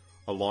Bosco,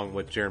 along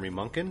with Jeremy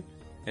Munkin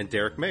and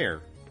Derek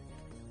Mayer.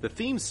 The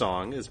theme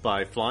song is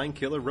by Flying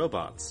Killer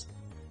Robots.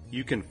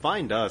 You can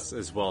find us,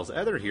 as well as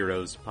other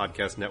Heroes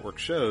Podcast Network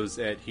shows,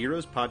 at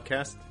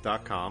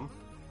heroespodcast.com,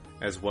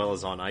 as well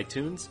as on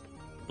iTunes,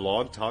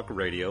 Blog Talk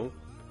Radio,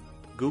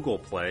 Google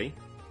Play,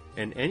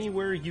 and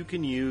anywhere you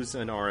can use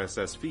an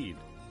RSS feed.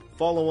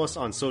 Follow us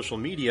on social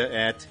media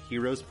at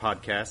Heroes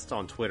Podcast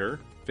on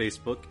Twitter,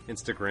 Facebook,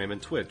 Instagram,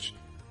 and Twitch.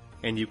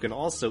 And you can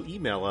also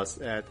email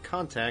us at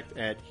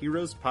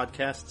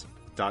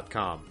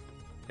contact@heroespodcast.com.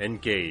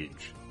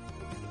 Engage.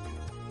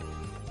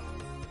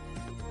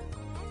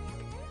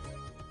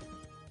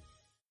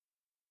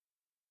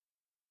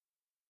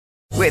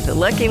 With the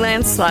Lucky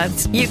Land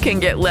Slots, you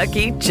can get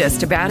lucky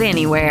just about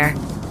anywhere.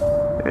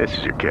 This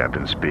is your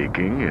captain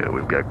speaking.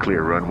 We've got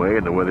clear runway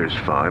and the weather's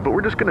fine, but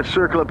we're just going to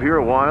circle up here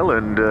a while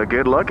and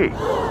get lucky.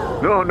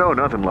 No,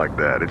 nothing like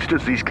that. It's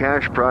just these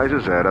cash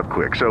prizes add up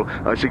quick. So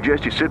I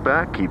suggest you sit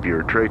back, keep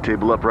your tray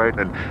table upright,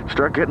 and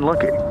start getting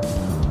lucky.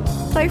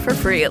 Play for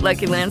free at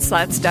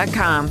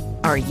LuckyLandSlots.com.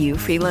 Are you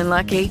feeling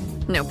lucky?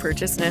 No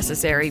purchase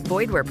necessary.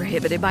 Void where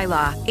prohibited by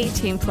law.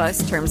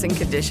 18+ terms and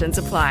conditions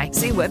apply.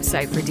 See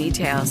website for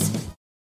details.